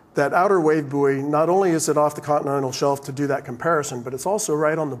 That outer wave buoy, not only is it off the continental shelf to do that comparison, but it's also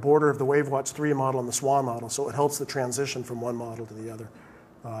right on the border of the WaveWatch 3 model and the SWAN model, so it helps the transition from one model to the other,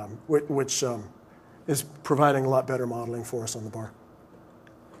 which is providing a lot better modeling for us on the bar.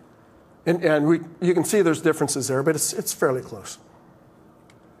 And you can see there's differences there, but it's fairly close.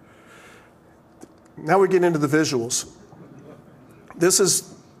 Now we get into the visuals. This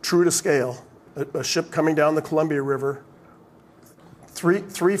is true to scale, a ship coming down the Columbia River,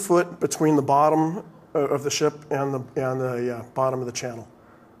 3 foot between the bottom of the ship and the bottom of the channel.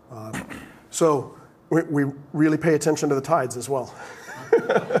 So we really pay attention to the tides as well.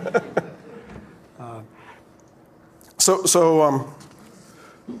 So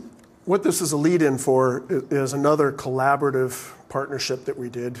what this is a lead-in for is another collaborative partnership that we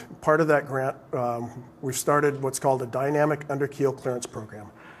did. Part of that grant, we've started what's called a dynamic underkeel clearance program.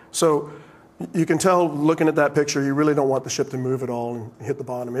 So you can tell, looking at that picture, you really don't want the ship to move at all and hit the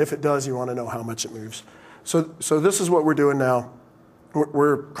bottom. If it does, you want to know how much it moves. So this is what we're doing now.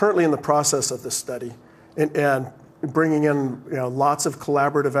 We're currently in the process of this study and bringing in lots of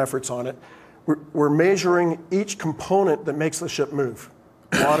collaborative efforts on it. We're measuring each component that makes the ship move.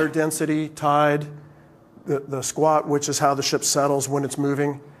 Water density, tide, the squat, which is how the ship settles when it's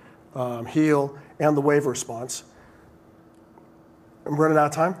moving, heel, and the wave response. I'm running out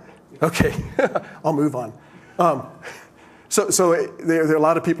of time? Okay, I'll move on. So there are a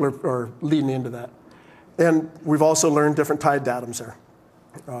lot of people are leading into that. And we've also learned different tide datums there.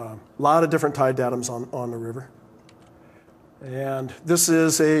 A lot of different tide datums on the river. And this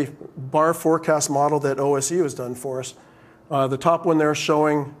is a bar forecast model that OSU has done for us. The top one there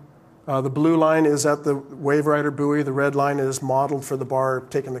showing the blue line is at the wave rider buoy. The red line is modeled for the bar,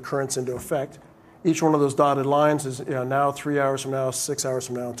 taking the currents into effect. Each one of those dotted lines is now 3 hours from now, 6 hours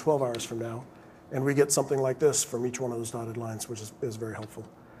from now, and 12 hours from now. And we get something like this from each one of those dotted lines, which is very helpful.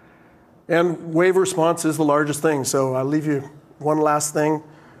 And wave response is the largest thing. So I'll leave you one last thing.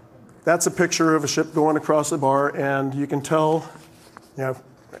 That's a picture of a ship going across the bar, and you can tell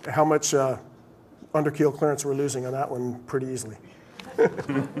how much underkeel clearance we're losing on that one pretty easily.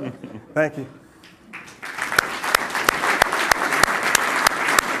 Thank you.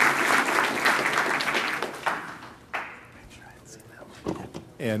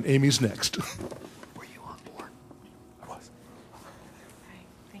 And Amy's next. Were you on board? I was.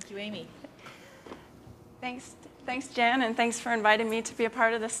 Thank you, Amy. Thanks, Jan, and thanks for inviting me to be a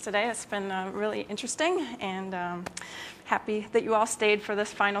part of this today. It's been really interesting, and happy that you all stayed for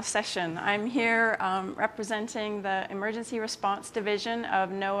this final session. I'm here representing the Emergency Response Division of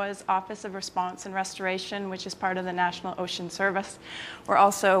NOAA's Office of Response and Restoration, which is part of the National Ocean Service. We're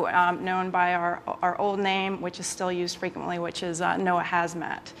also known by our old name, which is still used frequently, which is NOAA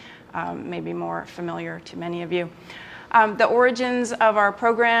HAZMAT, maybe more familiar to many of you. The origins of our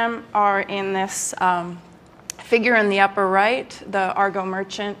program are in this figure in the upper right, the Argo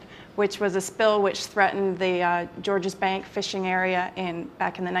Merchant, which was a spill which threatened the Georges Bank fishing area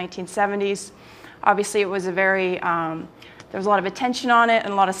back in the 1970s. Obviously, it was there was a lot of attention on it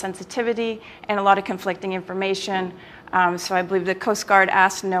and a lot of sensitivity and a lot of conflicting information. So I believe the Coast Guard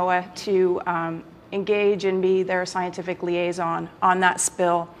asked NOAA to engage and be their scientific liaison on that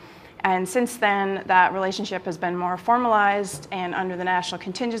spill. And since then, that relationship has been more formalized, and under the National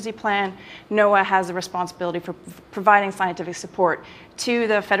Contingency Plan, NOAA has the responsibility for providing scientific support to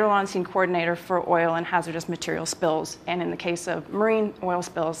the Federal On-Scene Coordinator for Oil and Hazardous Material Spills, and in the case of marine oil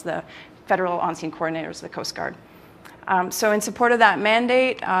spills, the Federal On-Scene Coordinators of the Coast Guard. So in support of that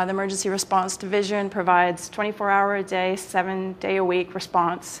mandate, the Emergency Response Division provides 24-hour-a-day, 7-day-a-week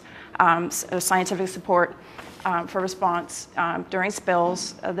response, scientific support for response during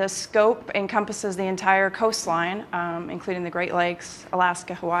spills. The scope encompasses the entire coastline, including the Great Lakes,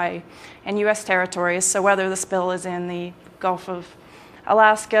 Alaska, Hawaii, and U.S. territories. So whether the spill is in the Gulf of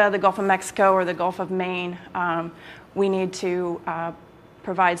Alaska, the Gulf of Mexico, or the Gulf of Maine, we need to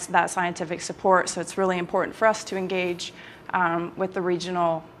provide that scientific support. So it's really important for us to engage with the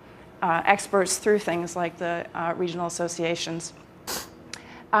regional experts through things like the regional associations.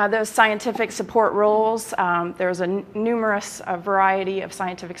 Those scientific support roles, there's a numerous variety of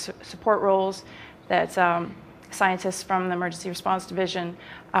scientific support roles that scientists from the Emergency Response Division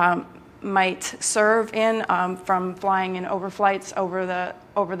might serve in, from flying in overflights over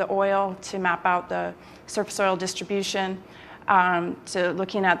the oil to map out the surface oil distribution, to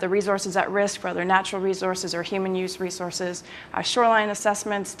looking at the resources at risk, whether natural resources or human use resources, shoreline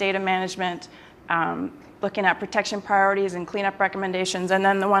assessments, data management, looking at protection priorities and cleanup recommendations, and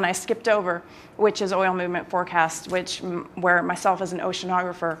then the one I skipped over, which is oil movement forecast, where myself as an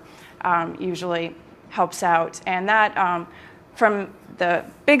oceanographer usually helps out. And that, from the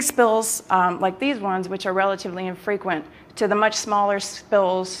big spills like these ones, which are relatively infrequent, to the much smaller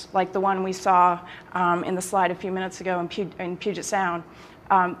spills like the one we saw in the slide a few minutes ago in Puget Sound,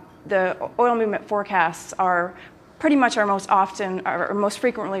 the oil movement forecasts are pretty much our most often or most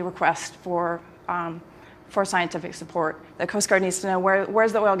frequently request for scientific support. The Coast Guard needs to know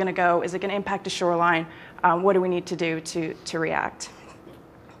where's the oil going to go? Is it going to impact the shoreline? What do we need to do to react?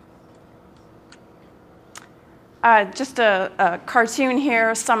 Just a cartoon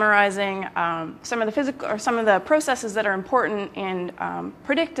here summarizing some of the processes that are important in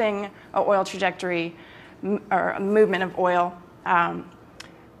predicting an oil trajectory or a movement of oil.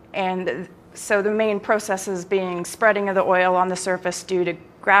 And so the main processes being spreading of the oil on the surface due to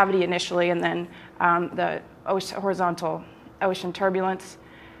gravity initially, and then the horizontal ocean turbulence,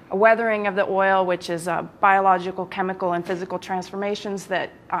 a weathering of the oil, which is biological, chemical, and physical transformations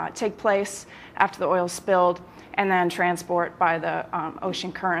that take place after the oil is spilled, and then transport by the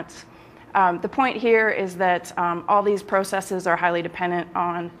ocean currents. The point here is that all these processes are highly dependent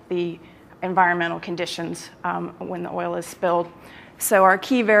on the environmental conditions when the oil is spilled. So our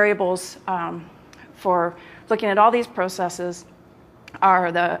key variables for looking at all these processes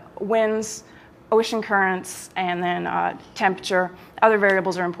are the winds, ocean currents, and then temperature. Other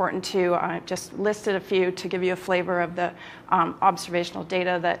variables are important too. I just listed a few to give you a flavor of the observational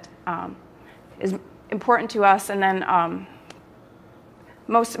data that is important to us. And then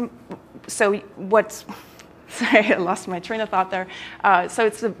sorry, I lost my train of thought there. So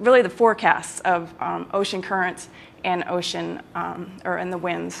it's really the forecasts of ocean currents and and the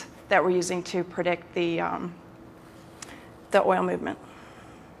winds that we're using to predict the oil movement.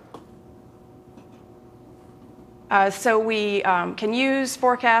 So we can use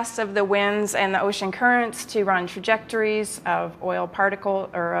forecasts of the winds and the ocean currents to run trajectories of oil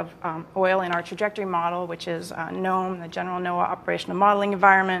oil in our trajectory model, which is NOAA, the General NOAA Operational Modeling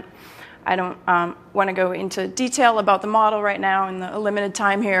Environment. I don't want to go into detail about the model right now in the limited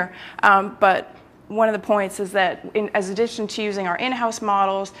time here, but one of the points is that as addition to using our in-house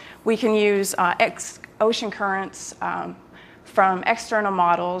models, we can use ocean currents from external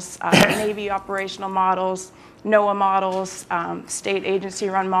models, Navy operational models, NOAA models, state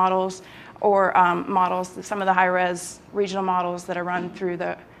agency-run models, or some of the high-res regional models that are run through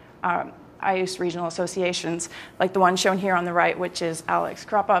the IUS regional associations, like the one shown here on the right, which is Alex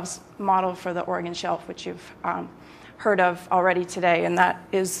Krapov's model for the Oregon Shelf, which you've heard of already today. And that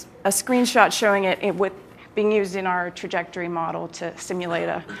is a screenshot showing it with being used in our trajectory model to simulate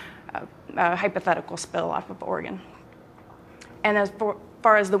a hypothetical spill off of Oregon. And as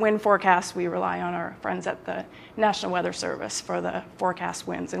far as the wind forecast, we rely on our friends at the National Weather Service for the forecast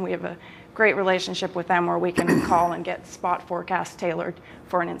winds, and we have a great relationship with them where we can call and get spot forecasts tailored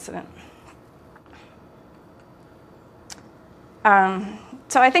for an incident.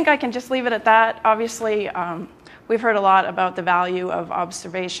 So I think I can just leave it at that. Obviously, we've heard a lot about the value of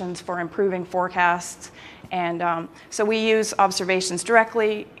observations for improving forecasts, and so we use observations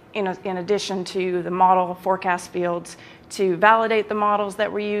directly in addition to the model forecast fields to validate the models that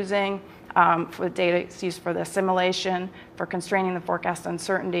we're using, for the data it's used for the simulation, for constraining the forecast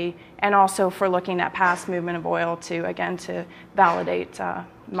uncertainty, and also for looking at past movement of oil to validate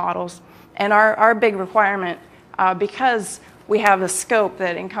models. And our big requirement, because we have a scope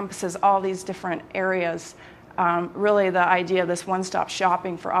that encompasses all these different areas, really the idea of this one-stop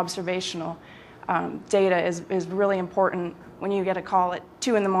shopping for observational data is really important. When you get a call at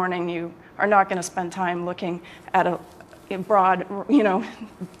 2 in the morning, you are not going to spend time looking at a broad,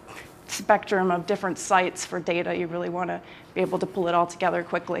 spectrum of different sites for data. You really want to be able to pull it all together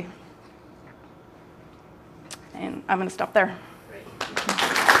quickly. And I'm going to stop there.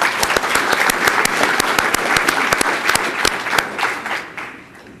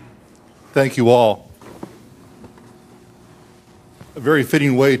 Thank you all. A very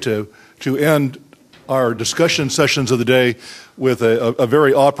fitting way to end our discussion sessions of the day with a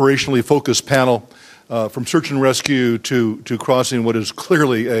very operationally focused panel from search and rescue to crossing what is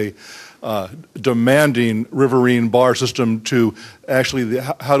clearly a demanding riverine bar system to actually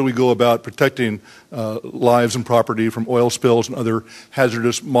how do we go about protecting lives and property from oil spills and other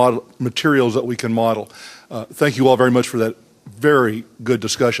hazardous materials that we can model. Thank you all very much for that very good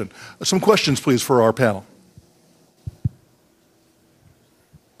discussion. Some questions, please, for our panel.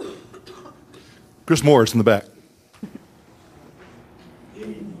 Chris Morris in the back.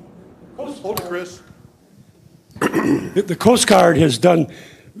 Hold it, Chris. The Coast Guard has done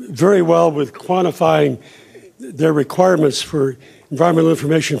very well with quantifying their requirements for environmental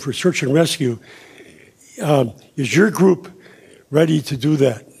information for search and rescue. Is your group ready to do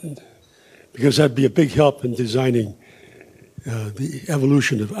that? Because that'd be a big help in designing the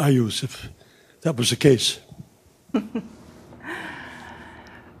evolution of IUs if that was the case.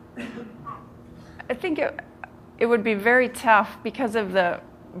 I think it would be very tough because of the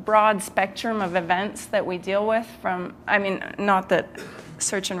broad spectrum of events that we deal with from, I mean, not that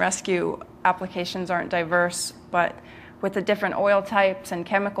search and rescue applications aren't diverse, but with the different oil types and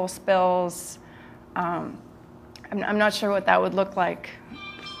chemical spills, I'm not sure what that would look like.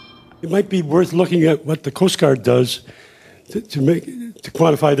 It might be worth looking at what the Coast Guard does to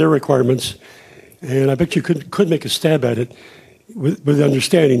quantify their requirements, and I bet you could make a stab at it with the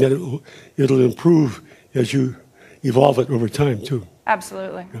understanding that it'll improve as you evolve it over time too.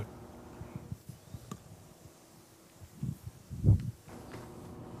 Absolutely. Yeah.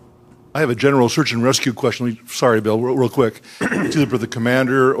 I have a general search and rescue question. Sorry, Bill, real quick. It's either for the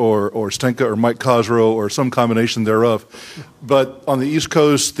commander or Stenka or Mike Cosrow or some combination thereof. But on the East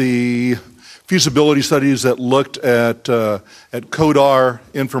Coast, the feasibility studies that looked at CODAR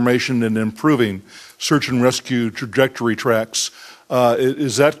information and improving search and rescue trajectory tracks,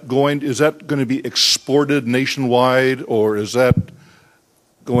 is that going to be exported nationwide, or is that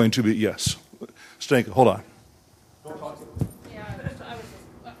going to be, yes? Stenka, hold on.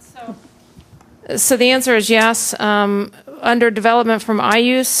 So the answer is yes. Under development from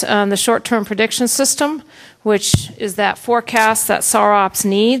IUS, the short-term prediction system, which is that forecast that SAROPS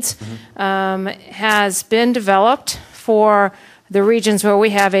needs, has been developed for the regions where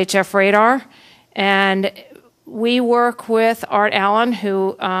we have HF radar. And we work with Art Allen,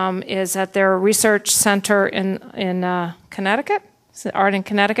 who is at their research center in Connecticut, Art in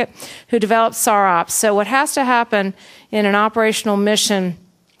Connecticut, who developed SAROPS. So what has to happen in an operational mission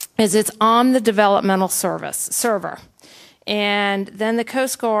is it's on the developmental server. And then the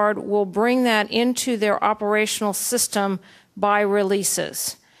Coast Guard will bring that into their operational system by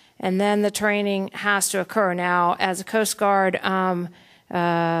releases. And then the training has to occur. Now, as a Coast Guard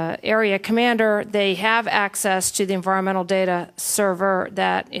area commander, they have access to the environmental data server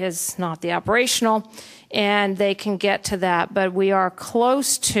that is not the operational, and they can get to that. But we are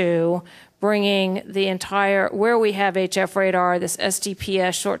close to bringing the entire, where we have HF radar, this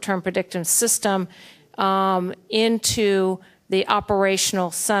SDPS, short-term predictive system, into the operational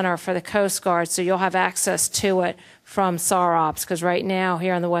center for the Coast Guard, so you'll have access to it from SAROPS, because right now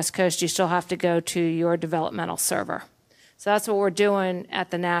here on the West Coast you still have to go to your developmental server. So that's what we're doing at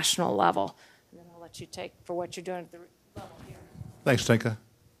the national level. And then I'll let you take for what you're doing at the level here. Thanks, Stenka.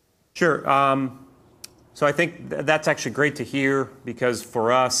 Sure. So I think that's actually great to hear, because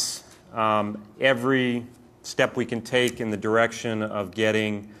for us, every step we can take in the direction of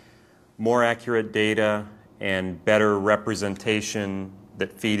getting more accurate data and better representation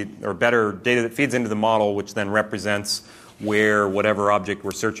that better data that feeds into the model, which then represents where whatever object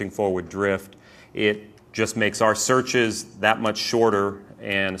we're searching for would drift, it just makes our searches that much shorter,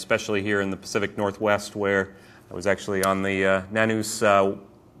 and especially here in the Pacific Northwest, where I was actually on the NANOOS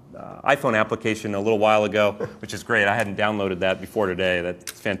iPhone application a little while ago, which is great. I hadn't downloaded that before today. That's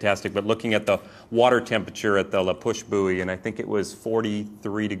fantastic. But looking at the water temperature at the La Push buoy, and I think it was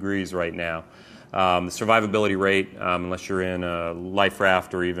 43 degrees right now. The survivability rate, unless you're in a life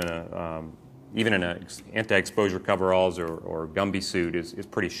raft or even in an anti-exposure coveralls or Gumby suit, is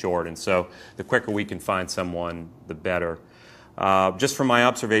pretty short. And so the quicker we can find someone, the better. Just from my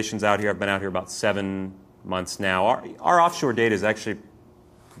observations out here, I've been out here about 7 months now. Our offshore data is actually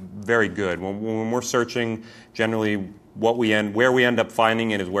very good. When we're searching, generally where we end up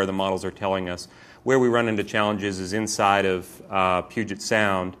finding it is where the models are telling us. Where we run into challenges is inside of Puget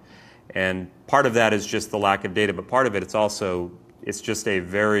Sound, and part of that is just the lack of data, but part of it it's just a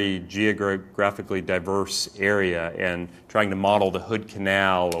very geographically diverse area, and trying to model the Hood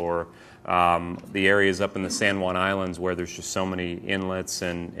Canal or the areas up in the San Juan Islands where there's just so many inlets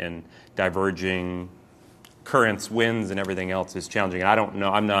and diverging currents, winds, and everything else is challenging. I don't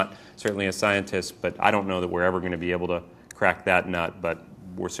know. I'm not certainly a scientist, but I don't know that we're ever going to be able to crack that nut, but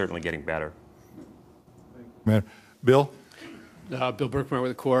we're certainly getting better. Man. Bill? Bill Berkmeyer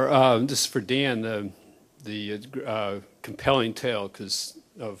with the Corps. This is for Dan, the compelling tale because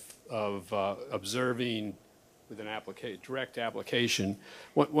of observing with an direct application.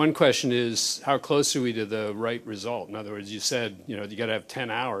 One question is, how close are we to the right result? In other words, you said, you got to have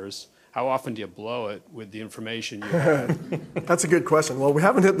 10 hours. How often do you blow it with the information you have? That's a good question. Well, we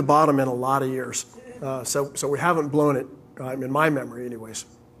haven't hit the bottom in a lot of years. So we haven't blown it, in my memory anyways.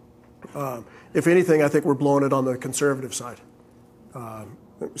 If anything, I think we're blowing it on the conservative side.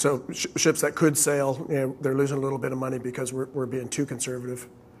 So ships that could sail, they're losing a little bit of money because we're being too conservative.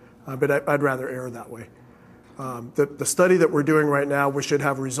 But I'd rather err that way. The study that we're doing right now, we should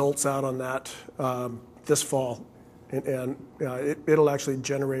have results out on that this fall. And it'll actually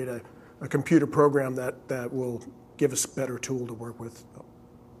generate a computer program that will give us a better tool to work with.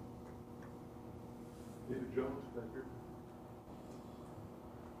 David Jones, back here.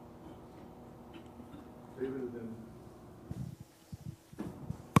 David, then.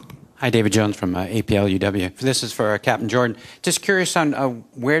 Hi, David Jones from APL UW. This is for Captain Jordan. Just curious on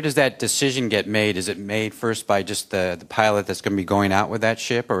where does that decision get made? Is it made first by just the pilot that's going to be going out with that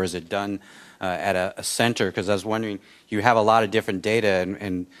ship, or is it done at a center? Because I was wondering, you have a lot of different data,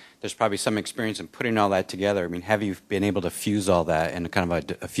 and there's probably some experience in putting all that together. I mean, have you been able to fuse all that in kind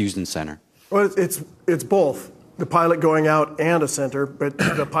of a fusion center? Well, it's both, the pilot going out and a center, but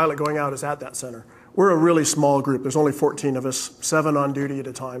the pilot going out is at that center. We're a really small group. There's only 14 of us, 7 on duty at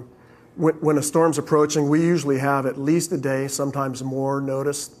a time. When a storm's approaching, we usually have at least a day, sometimes more,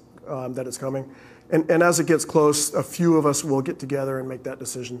 notice that it's coming. And as it gets close, a few of us will get together and make that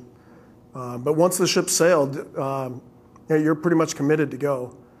decision. But once the ship's sailed, you're pretty much committed to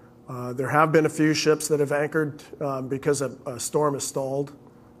go. There have been a few ships that have anchored because a storm has stalled,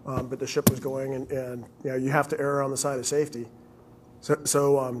 but the ship was going, and you have to err on the side of safety.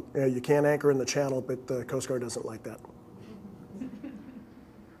 So you can anchor in the channel, but the Coast Guard doesn't like that.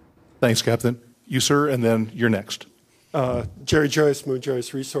 Thanks, Captain. You, sir, and then you're next. Jerry Joyce, Moon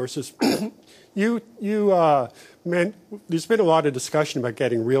Joyce Resources. There's been a lot of discussion about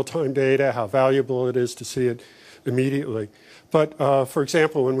getting real-time data, how valuable it is to see it immediately. But for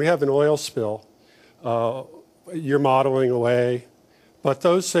example, when we have an oil spill, you're modeling away, but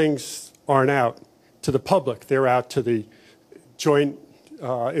those things aren't out to the public. They're out to the Joint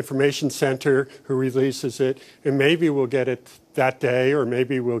Information Center who releases it, and maybe we'll get it that day, or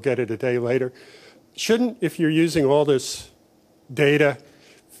maybe we'll get it a day later. Shouldn't, if you're using all this data,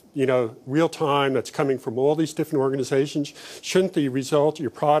 real time that's coming from all these different organizations, shouldn't the result,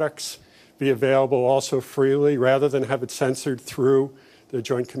 your products, be available also freely rather than have it censored through the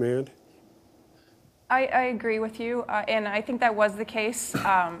Joint Command? I agree with you, and I think that was the case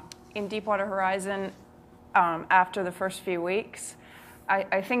in Deepwater Horizon after the first few weeks.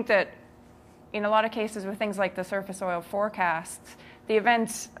 I think that in a lot of cases with things like the surface oil forecasts, the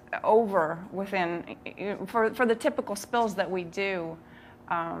event's over within, for the typical spills that we do,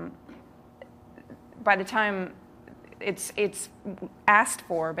 by the time it's asked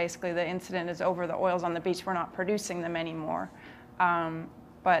for, basically the incident is over, the oil's on the beach, we're not producing them anymore.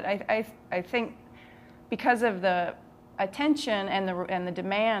 But I think because of the attention and the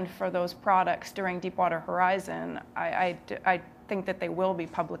demand for those products during Deepwater Horizon, I think that they will be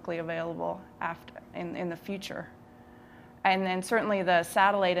publicly available in the future. And then certainly the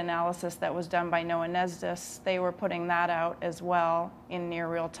satellite analysis that was done by NOAA HAZMAT, they were putting that out as well in near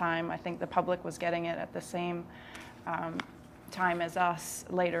real time. I think the public was getting it at the same time as us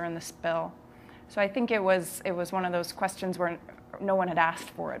later in the spill. So I think it was one of those questions where no one had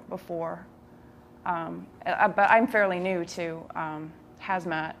asked for it before. But I'm fairly new to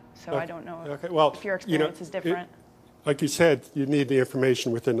hazmat, so I don't know if your experience is different. Like you said, you need the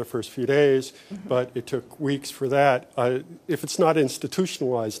information within the first few days, but it took weeks for that. If it's not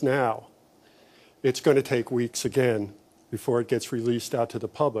institutionalized now, it's going to take weeks again before it gets released out to the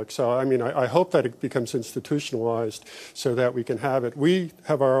public. So, I mean, I hope that it becomes institutionalized so that we can have it. We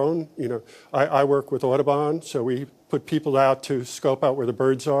have our own, I work with Audubon, so we put people out to scope out where the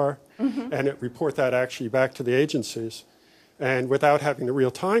birds are and report that actually back to the agencies. And without having the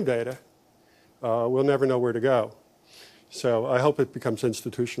real-time data, we'll never know where to go. So I hope it becomes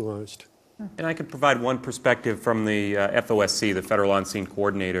institutionalized. And I could provide one perspective from the FOSC, the Federal On-Scene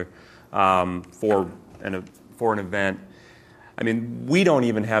Coordinator, for an event. I mean, we don't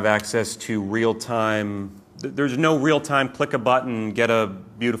even have access to real-time. There's no real-time click a button, get a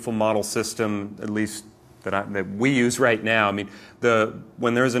beautiful model system, at least that we use right now. I mean,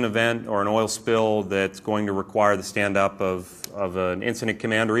 when there's an event or an oil spill that's going to require the stand-up of an incident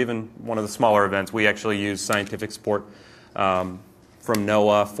command or even one of the smaller events, we actually use scientific support from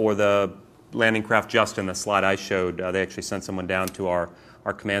NOAA for the landing craft Justin, the slide I showed. They actually sent someone down to our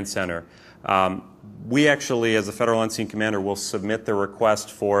command center. We actually, as a Federal Unseen Commander, will submit the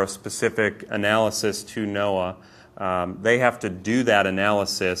request for a specific analysis to NOAA. They have to do that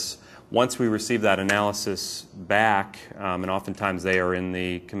analysis. Once we receive that analysis back, and oftentimes they are in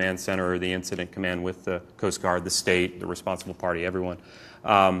the command center or the incident command with the Coast Guard, the state, the responsible party, everyone,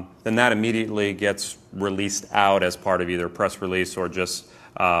 then that immediately gets released out as part of either a press release or just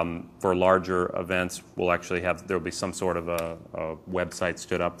for larger events, we'll actually have, there'll be some sort of a website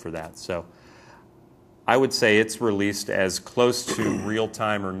stood up for that. So I would say it's released as close to real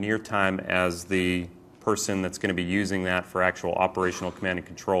time or near time as the person that's going to be using that for actual operational command and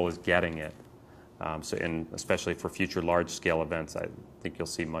control is getting it. And especially for future large-scale events, I think you'll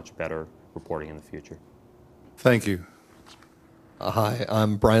see much better reporting in the future. Thank you. Hi,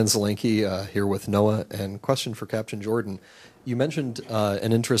 I'm Brian Zelenke here with NOAA, and question for Captain Jordan. You mentioned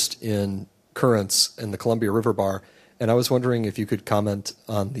an interest in currents in the Columbia River Bar, and I was wondering if you could comment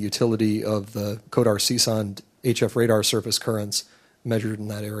on the utility of the CODAR CSON HF radar surface currents measured in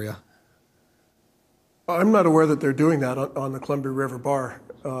that area. I'm not aware that they're doing that on the Columbia River Bar.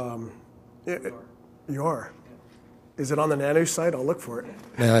 You are? Is it on the NANOOS site? I'll look for it.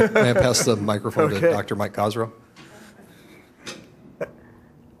 May I pass the microphone to Dr. Mike Cosrow?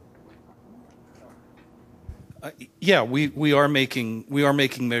 Yeah, we are making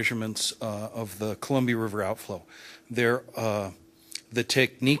measurements of the Columbia River outflow. There, the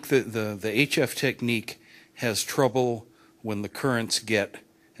technique, the HF technique, has trouble when the currents get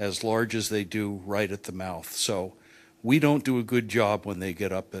as large as they do right at the mouth. So we don't do a good job when they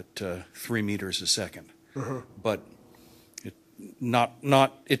get up at 3 meters a second. But it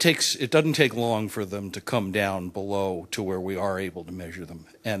doesn't take long for them to come down below to where we are able to measure them,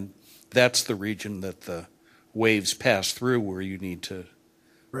 and that's the region that the waves pass through, where you need to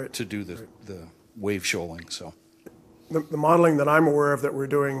do the wave shoaling. So the modeling that I'm aware of that we're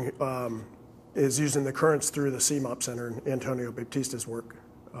doing is using the currents through the CMOP Center and Antonio Baptista's work.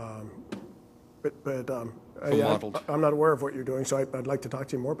 I'm not aware of what you're doing, so I'd like to talk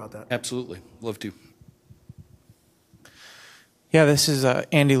to you more about that. Absolutely, love to. Yeah, this is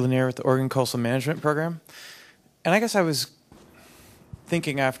Andy Lanier with the Oregon Coastal Management Program, and I guess I was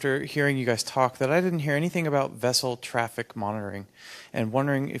thinking after hearing you guys talk that I didn't hear anything about vessel traffic monitoring, and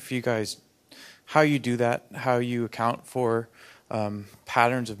wondering if you guys, how you do that, how you account for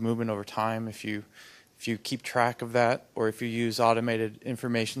patterns of movement over time, if you keep track of that, or if you use automated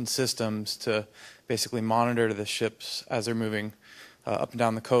information systems to basically monitor the ships as they're moving up and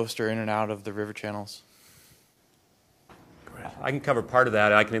down the coast or in and out of the river channels. I can cover part of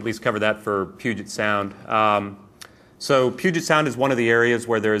that. I can at least cover that for Puget Sound. So Puget Sound is one of the areas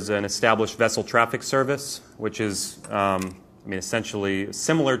where there's an established vessel traffic service, which is essentially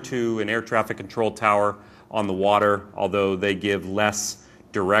similar to an air traffic control tower on the water, although they give less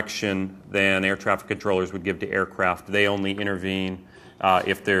direction than air traffic controllers would give to aircraft. They only intervene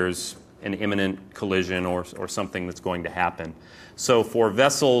if there's an imminent collision or something that's going to happen. So for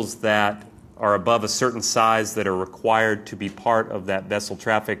vessels that are above a certain size that are required to be part of that vessel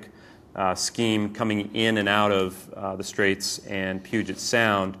traffic scheme coming in and out of the Straits and Puget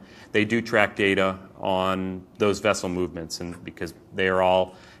Sound, they do track data on those vessel movements, and because they are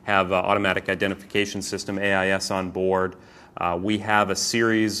all have automatic identification system, AIS, on board. We have a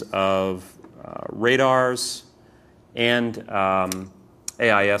series of radars and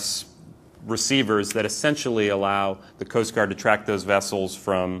AIS receivers that essentially allow the Coast Guard to track those vessels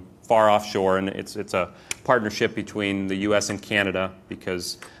from far offshore, and it's a partnership between the U.S. and Canada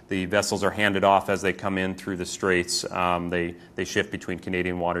because the vessels are handed off as they come in through the Straits. They shift between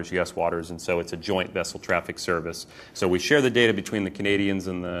Canadian waters, U.S. waters, and so it's a joint vessel traffic service. So we share the data between the Canadians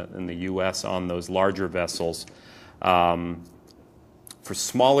and the U.S. on those larger vessels. For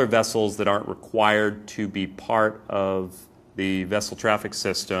smaller vessels that aren't required to be part of the vessel traffic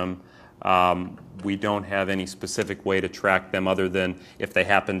system, we don't have any specific way to track them other than if they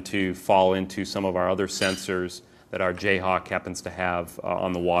happen to fall into some of our other sensors that our Jayhawk happens to have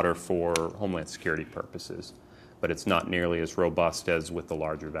on the water for homeland security purposes. But it's not nearly as robust as with the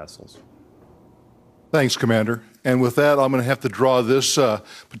larger vessels. Thanks, Commander. And with that, I'm going to have to draw this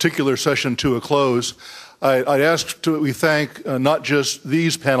particular session to a close. I'd ask we thank not just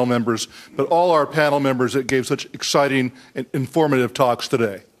these panel members, but all our panel members that gave such exciting and informative talks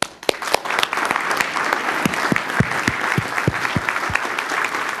today.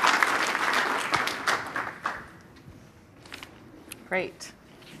 Great.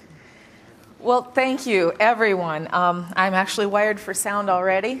 Well, thank you, everyone. I'm actually wired for sound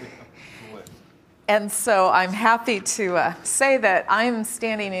already. And so I'm happy to say that I'm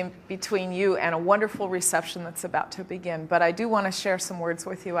standing in between you and a wonderful reception that's about to begin. But I do want to share some words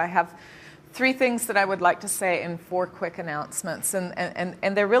with you. I have 3 things that I would like to say in 4 quick announcements.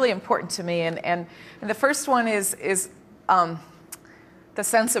 And they're really important to me. And the first one is the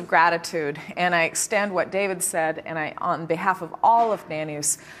sense of gratitude, and I extend what David said, and on behalf of all of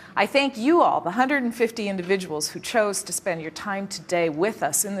NANOOS, I thank you all, the 150 individuals who chose to spend your time today with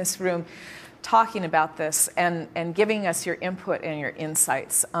us in this room talking about this and giving us your input and your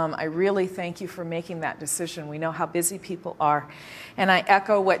insights. I really thank you for making that decision. We know how busy people are. And I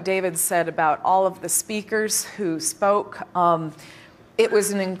echo what David said about all of the speakers who spoke. It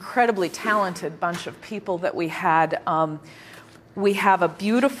was an incredibly talented bunch of people that we had. We have a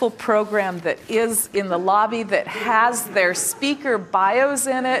beautiful program that is in the lobby that has their speaker bios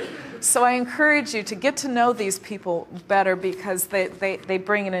in it. So I encourage you to get to know these people better because they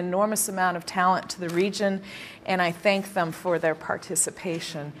bring an enormous amount of talent to the region, and I thank them for their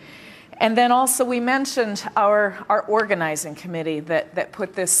participation. And then also we mentioned our organizing committee that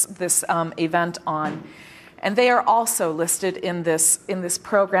put this event on. And they are also listed in this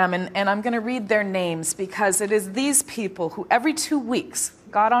program. And I'm going to read their names because it is these people who every 2 weeks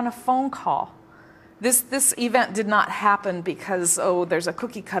got on a phone call. This event did not happen because, oh, there's a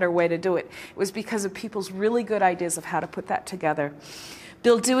cookie cutter way to do it. It was because of people's really good ideas of how to put that together.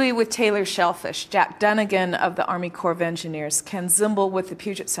 Bill Dewey with Taylor Shellfish, Jack Dunnigan of the Army Corps of Engineers, Ken Zimble with the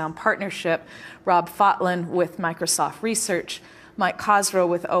Puget Sound Partnership, Rob Fotlin with Microsoft Research, Mike Cosrow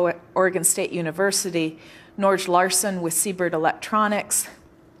with Oregon State University, Norge Larson with Seabird Electronics,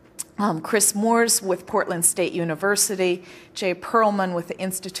 Chris Moores with Portland State University, Jay Perlman with the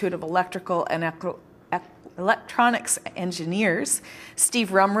Institute of Electrical and Electronics Engineers,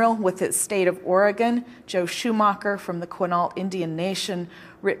 Steve Rumrill with the State of Oregon, Joe Schumacher from the Quinault Indian Nation,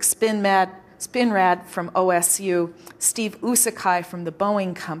 Rick Spinrad from OSU, Steve Usakai from the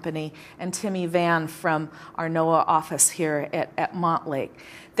Boeing Company, and Timmy Van from our NOAA office here at Montlake.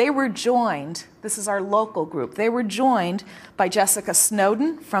 They were joined, this is our local group, they were joined by Jessica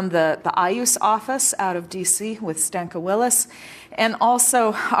Snowden from the IUS office out of DC with Stanka Willis, and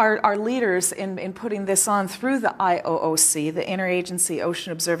also our leaders in putting this on through the IOOC, the Interagency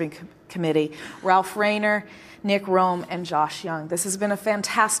Ocean Observing Committee, Ralph Rayner, Nick Rome, and Josh Young. This has been a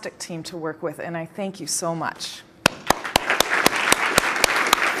fantastic team to work with, and I thank you so much.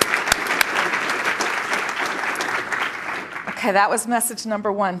 Okay, that was message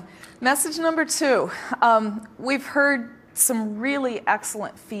number 1. Message number 2, we've heard some really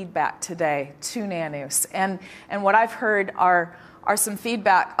excellent feedback today to NANOOS, and what I've heard are some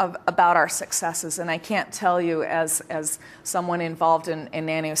feedback about our successes, and I can't tell you as someone involved in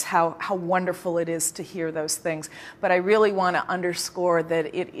NANOOS how wonderful it is to hear those things, but I really want to underscore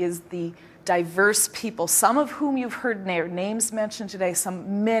that it is the diverse people, some of whom you've heard their names mentioned today,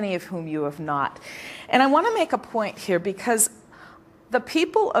 many of whom you have not. And I want to make a point here because the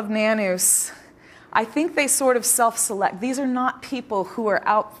people of NANOOS, I think they sort of self-select. These are not people who are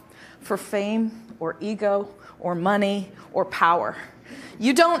out for fame or ego or money or power.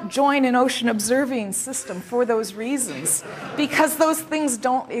 You don't join an ocean observing system for those reasons because those things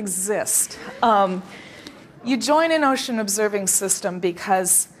don't exist. You join an ocean observing system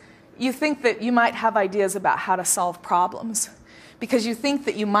because you think that you might have ideas about how to solve problems, because you think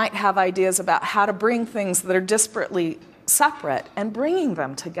that you might have ideas about how to bring things that are disparately separate and bringing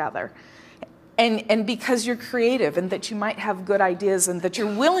them together. And because you're creative and that you might have good ideas and that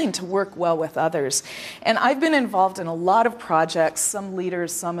you're willing to work well with others. And I've been involved in a lot of projects, some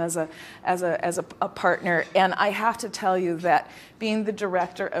leaders, some as a partner, and I have to tell you that being the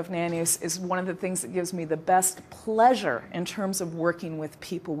director of NANOOS is one of the things that gives me the best pleasure in terms of working with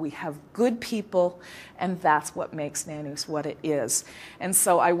people. We have good people, and that's what makes NANOOS what it is. And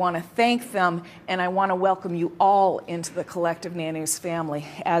so I want to thank them, and I want to welcome you all into the collective NANOOS family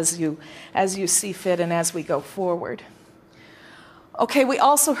as you see fit and as we go forward. Okay, we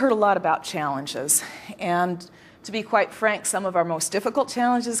also heard a lot about challenges, and to be quite frank, some of our most difficult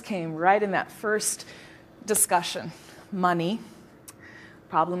challenges came right in that first discussion. Money,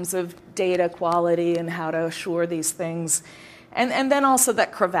 problems of data quality and how to assure these things, and then also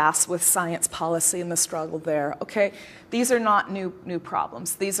that crevasse with science policy and the struggle there. Okay, these are not new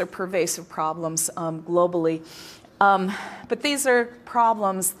problems. These are pervasive problems globally. But these are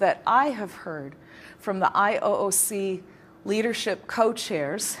problems that I have heard from the IOOC leadership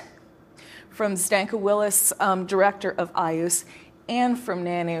co-chairs, from Stanka Willis, director of IUS, and from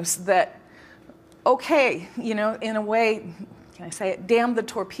NANOOS that, okay, you know, in a way, can I say it? Damn the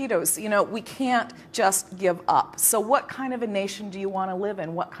torpedoes. You know, we can't just give up. So what kind of a nation do you want to live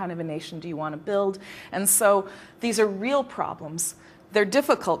in? What kind of a nation do you want to build? And so these are real problems. They're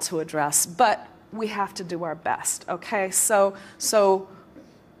difficult to address, but we have to do our best, okay? So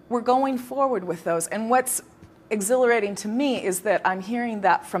we're going forward with those. And what's exhilarating to me is that I'm hearing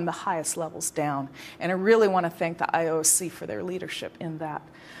that from the highest levels down. And I really want to thank the IOC for their leadership in that.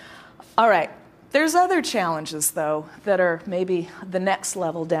 All right. There's other challenges, though, that are maybe the next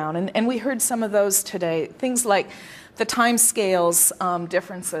level down. And we heard some of those today. Things like the time scales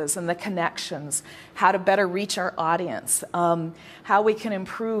differences and the connections, how to better reach our audience, how we can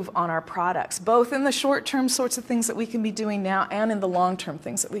improve on our products, both in the short-term sorts of things that we can be doing now and in the long-term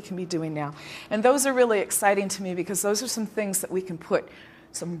things that we can be doing now. And those are really exciting to me because those are some things that we can put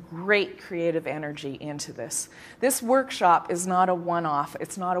some great creative energy into this. This workshop is not a one-off.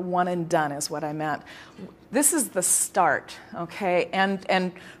 It's not a one and done is what I meant. This is the start, okay?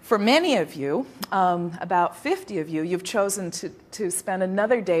 And for many of you, about 50 of you, you've chosen to spend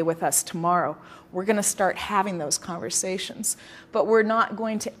another day with us tomorrow. We're going to start having those conversations. But we're not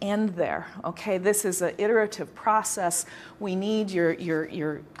going to end there, okay? This is an iterative process. We need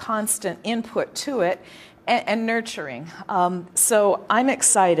your constant input to it. And nurturing. So I'm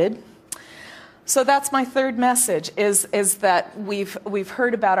excited. So that's my third message is that we've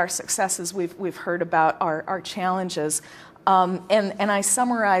heard about our successes, we've heard about our challenges, and I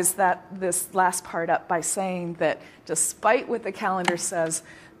summarize this last part up by saying that despite what the calendar says,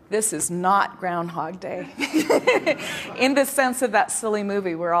 this is not Groundhog Day. In the sense of that silly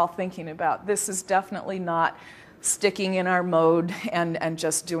movie we're all thinking about. This is definitely not sticking in our mode and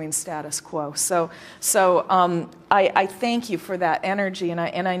just doing status quo. So I thank you for that energy, and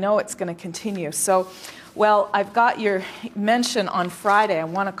I know it's going to continue. So, well, I've got your mention on Friday. I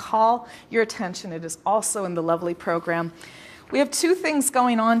want to call your attention. It is also in the lovely program. We have two things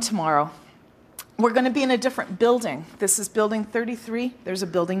going on tomorrow. We're going to be in a different building. This is building 33. There's a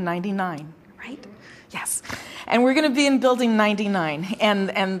building 99, right? Yes. And we're going to be in building 99,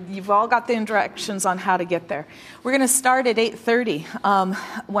 and you've all got the directions on how to get there. We're going to start at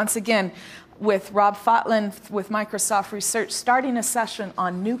 8:30, once again, with Rob Fotland with Microsoft Research, starting a session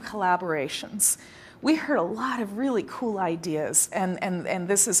on new collaborations. We heard a lot of really cool ideas, and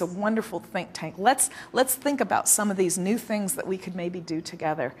this is a wonderful think tank. Let's think about some of these new things that we could maybe do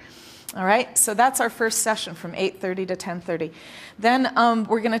together. All right, so that's our first session from 8:30 to 10:30. Then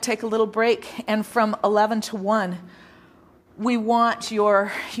we're going to take a little break, and from 11 to 1, we want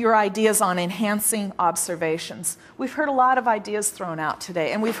your ideas on enhancing observations. We've heard a lot of ideas thrown out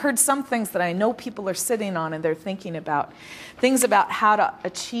today, and we've heard some things that I know people are sitting on and they're thinking about. Things about how to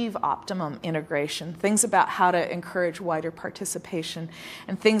achieve optimum integration, things about how to encourage wider participation,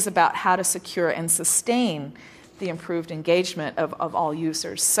 and things about how to secure and sustain the improved engagement of all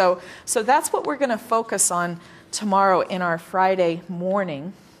users. So that's what we're going to focus on tomorrow in our Friday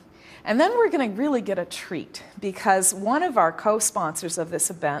morning. And then we're going to really get a treat because one of our co-sponsors of this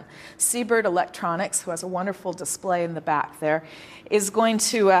event, Seabird Electronics, who has a wonderful display in the back there, is going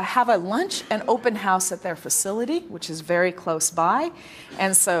to have a lunch and open house at their facility, which is very close by.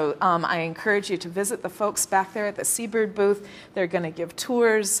 And so I encourage you to visit the folks back there at the Seabird booth. They're going to give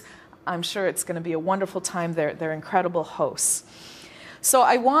tours. I'm sure it's going to be a wonderful time. They're incredible hosts. So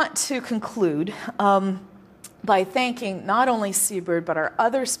I want to conclude by thanking not only Seabird, but our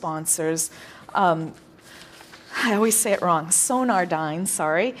other sponsors. I always say it wrong, Sonardyne,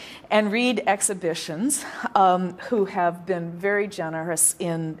 sorry, and Reed Exhibitions, who have been very generous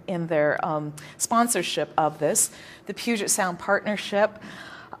in their sponsorship of this, the Puget Sound Partnership.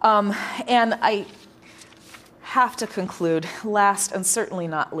 And I have to conclude, last and certainly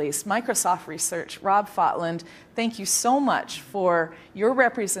not least, Microsoft Research, Rob Fotland, thank you so much for your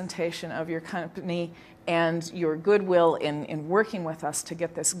representation of your company and your goodwill in working with us to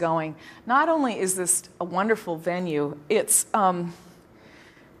get this going. Not only is this a wonderful venue, it's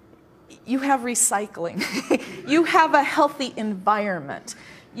you have recycling. You have a healthy environment.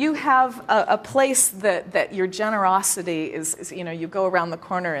 You have a place that your generosity is, you know, you go around the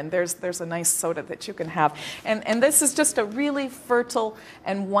corner and there's a nice soda that you can have. And this is just a really fertile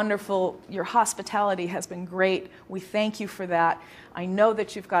and wonderful, your hospitality has been great. We thank you for that. I know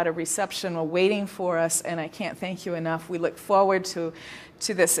that you've got a reception waiting for us, and I can't thank you enough. We look forward to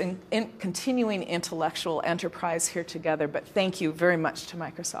this continuing intellectual enterprise here together, but thank you very much to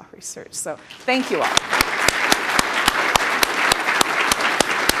Microsoft Research. So thank you all.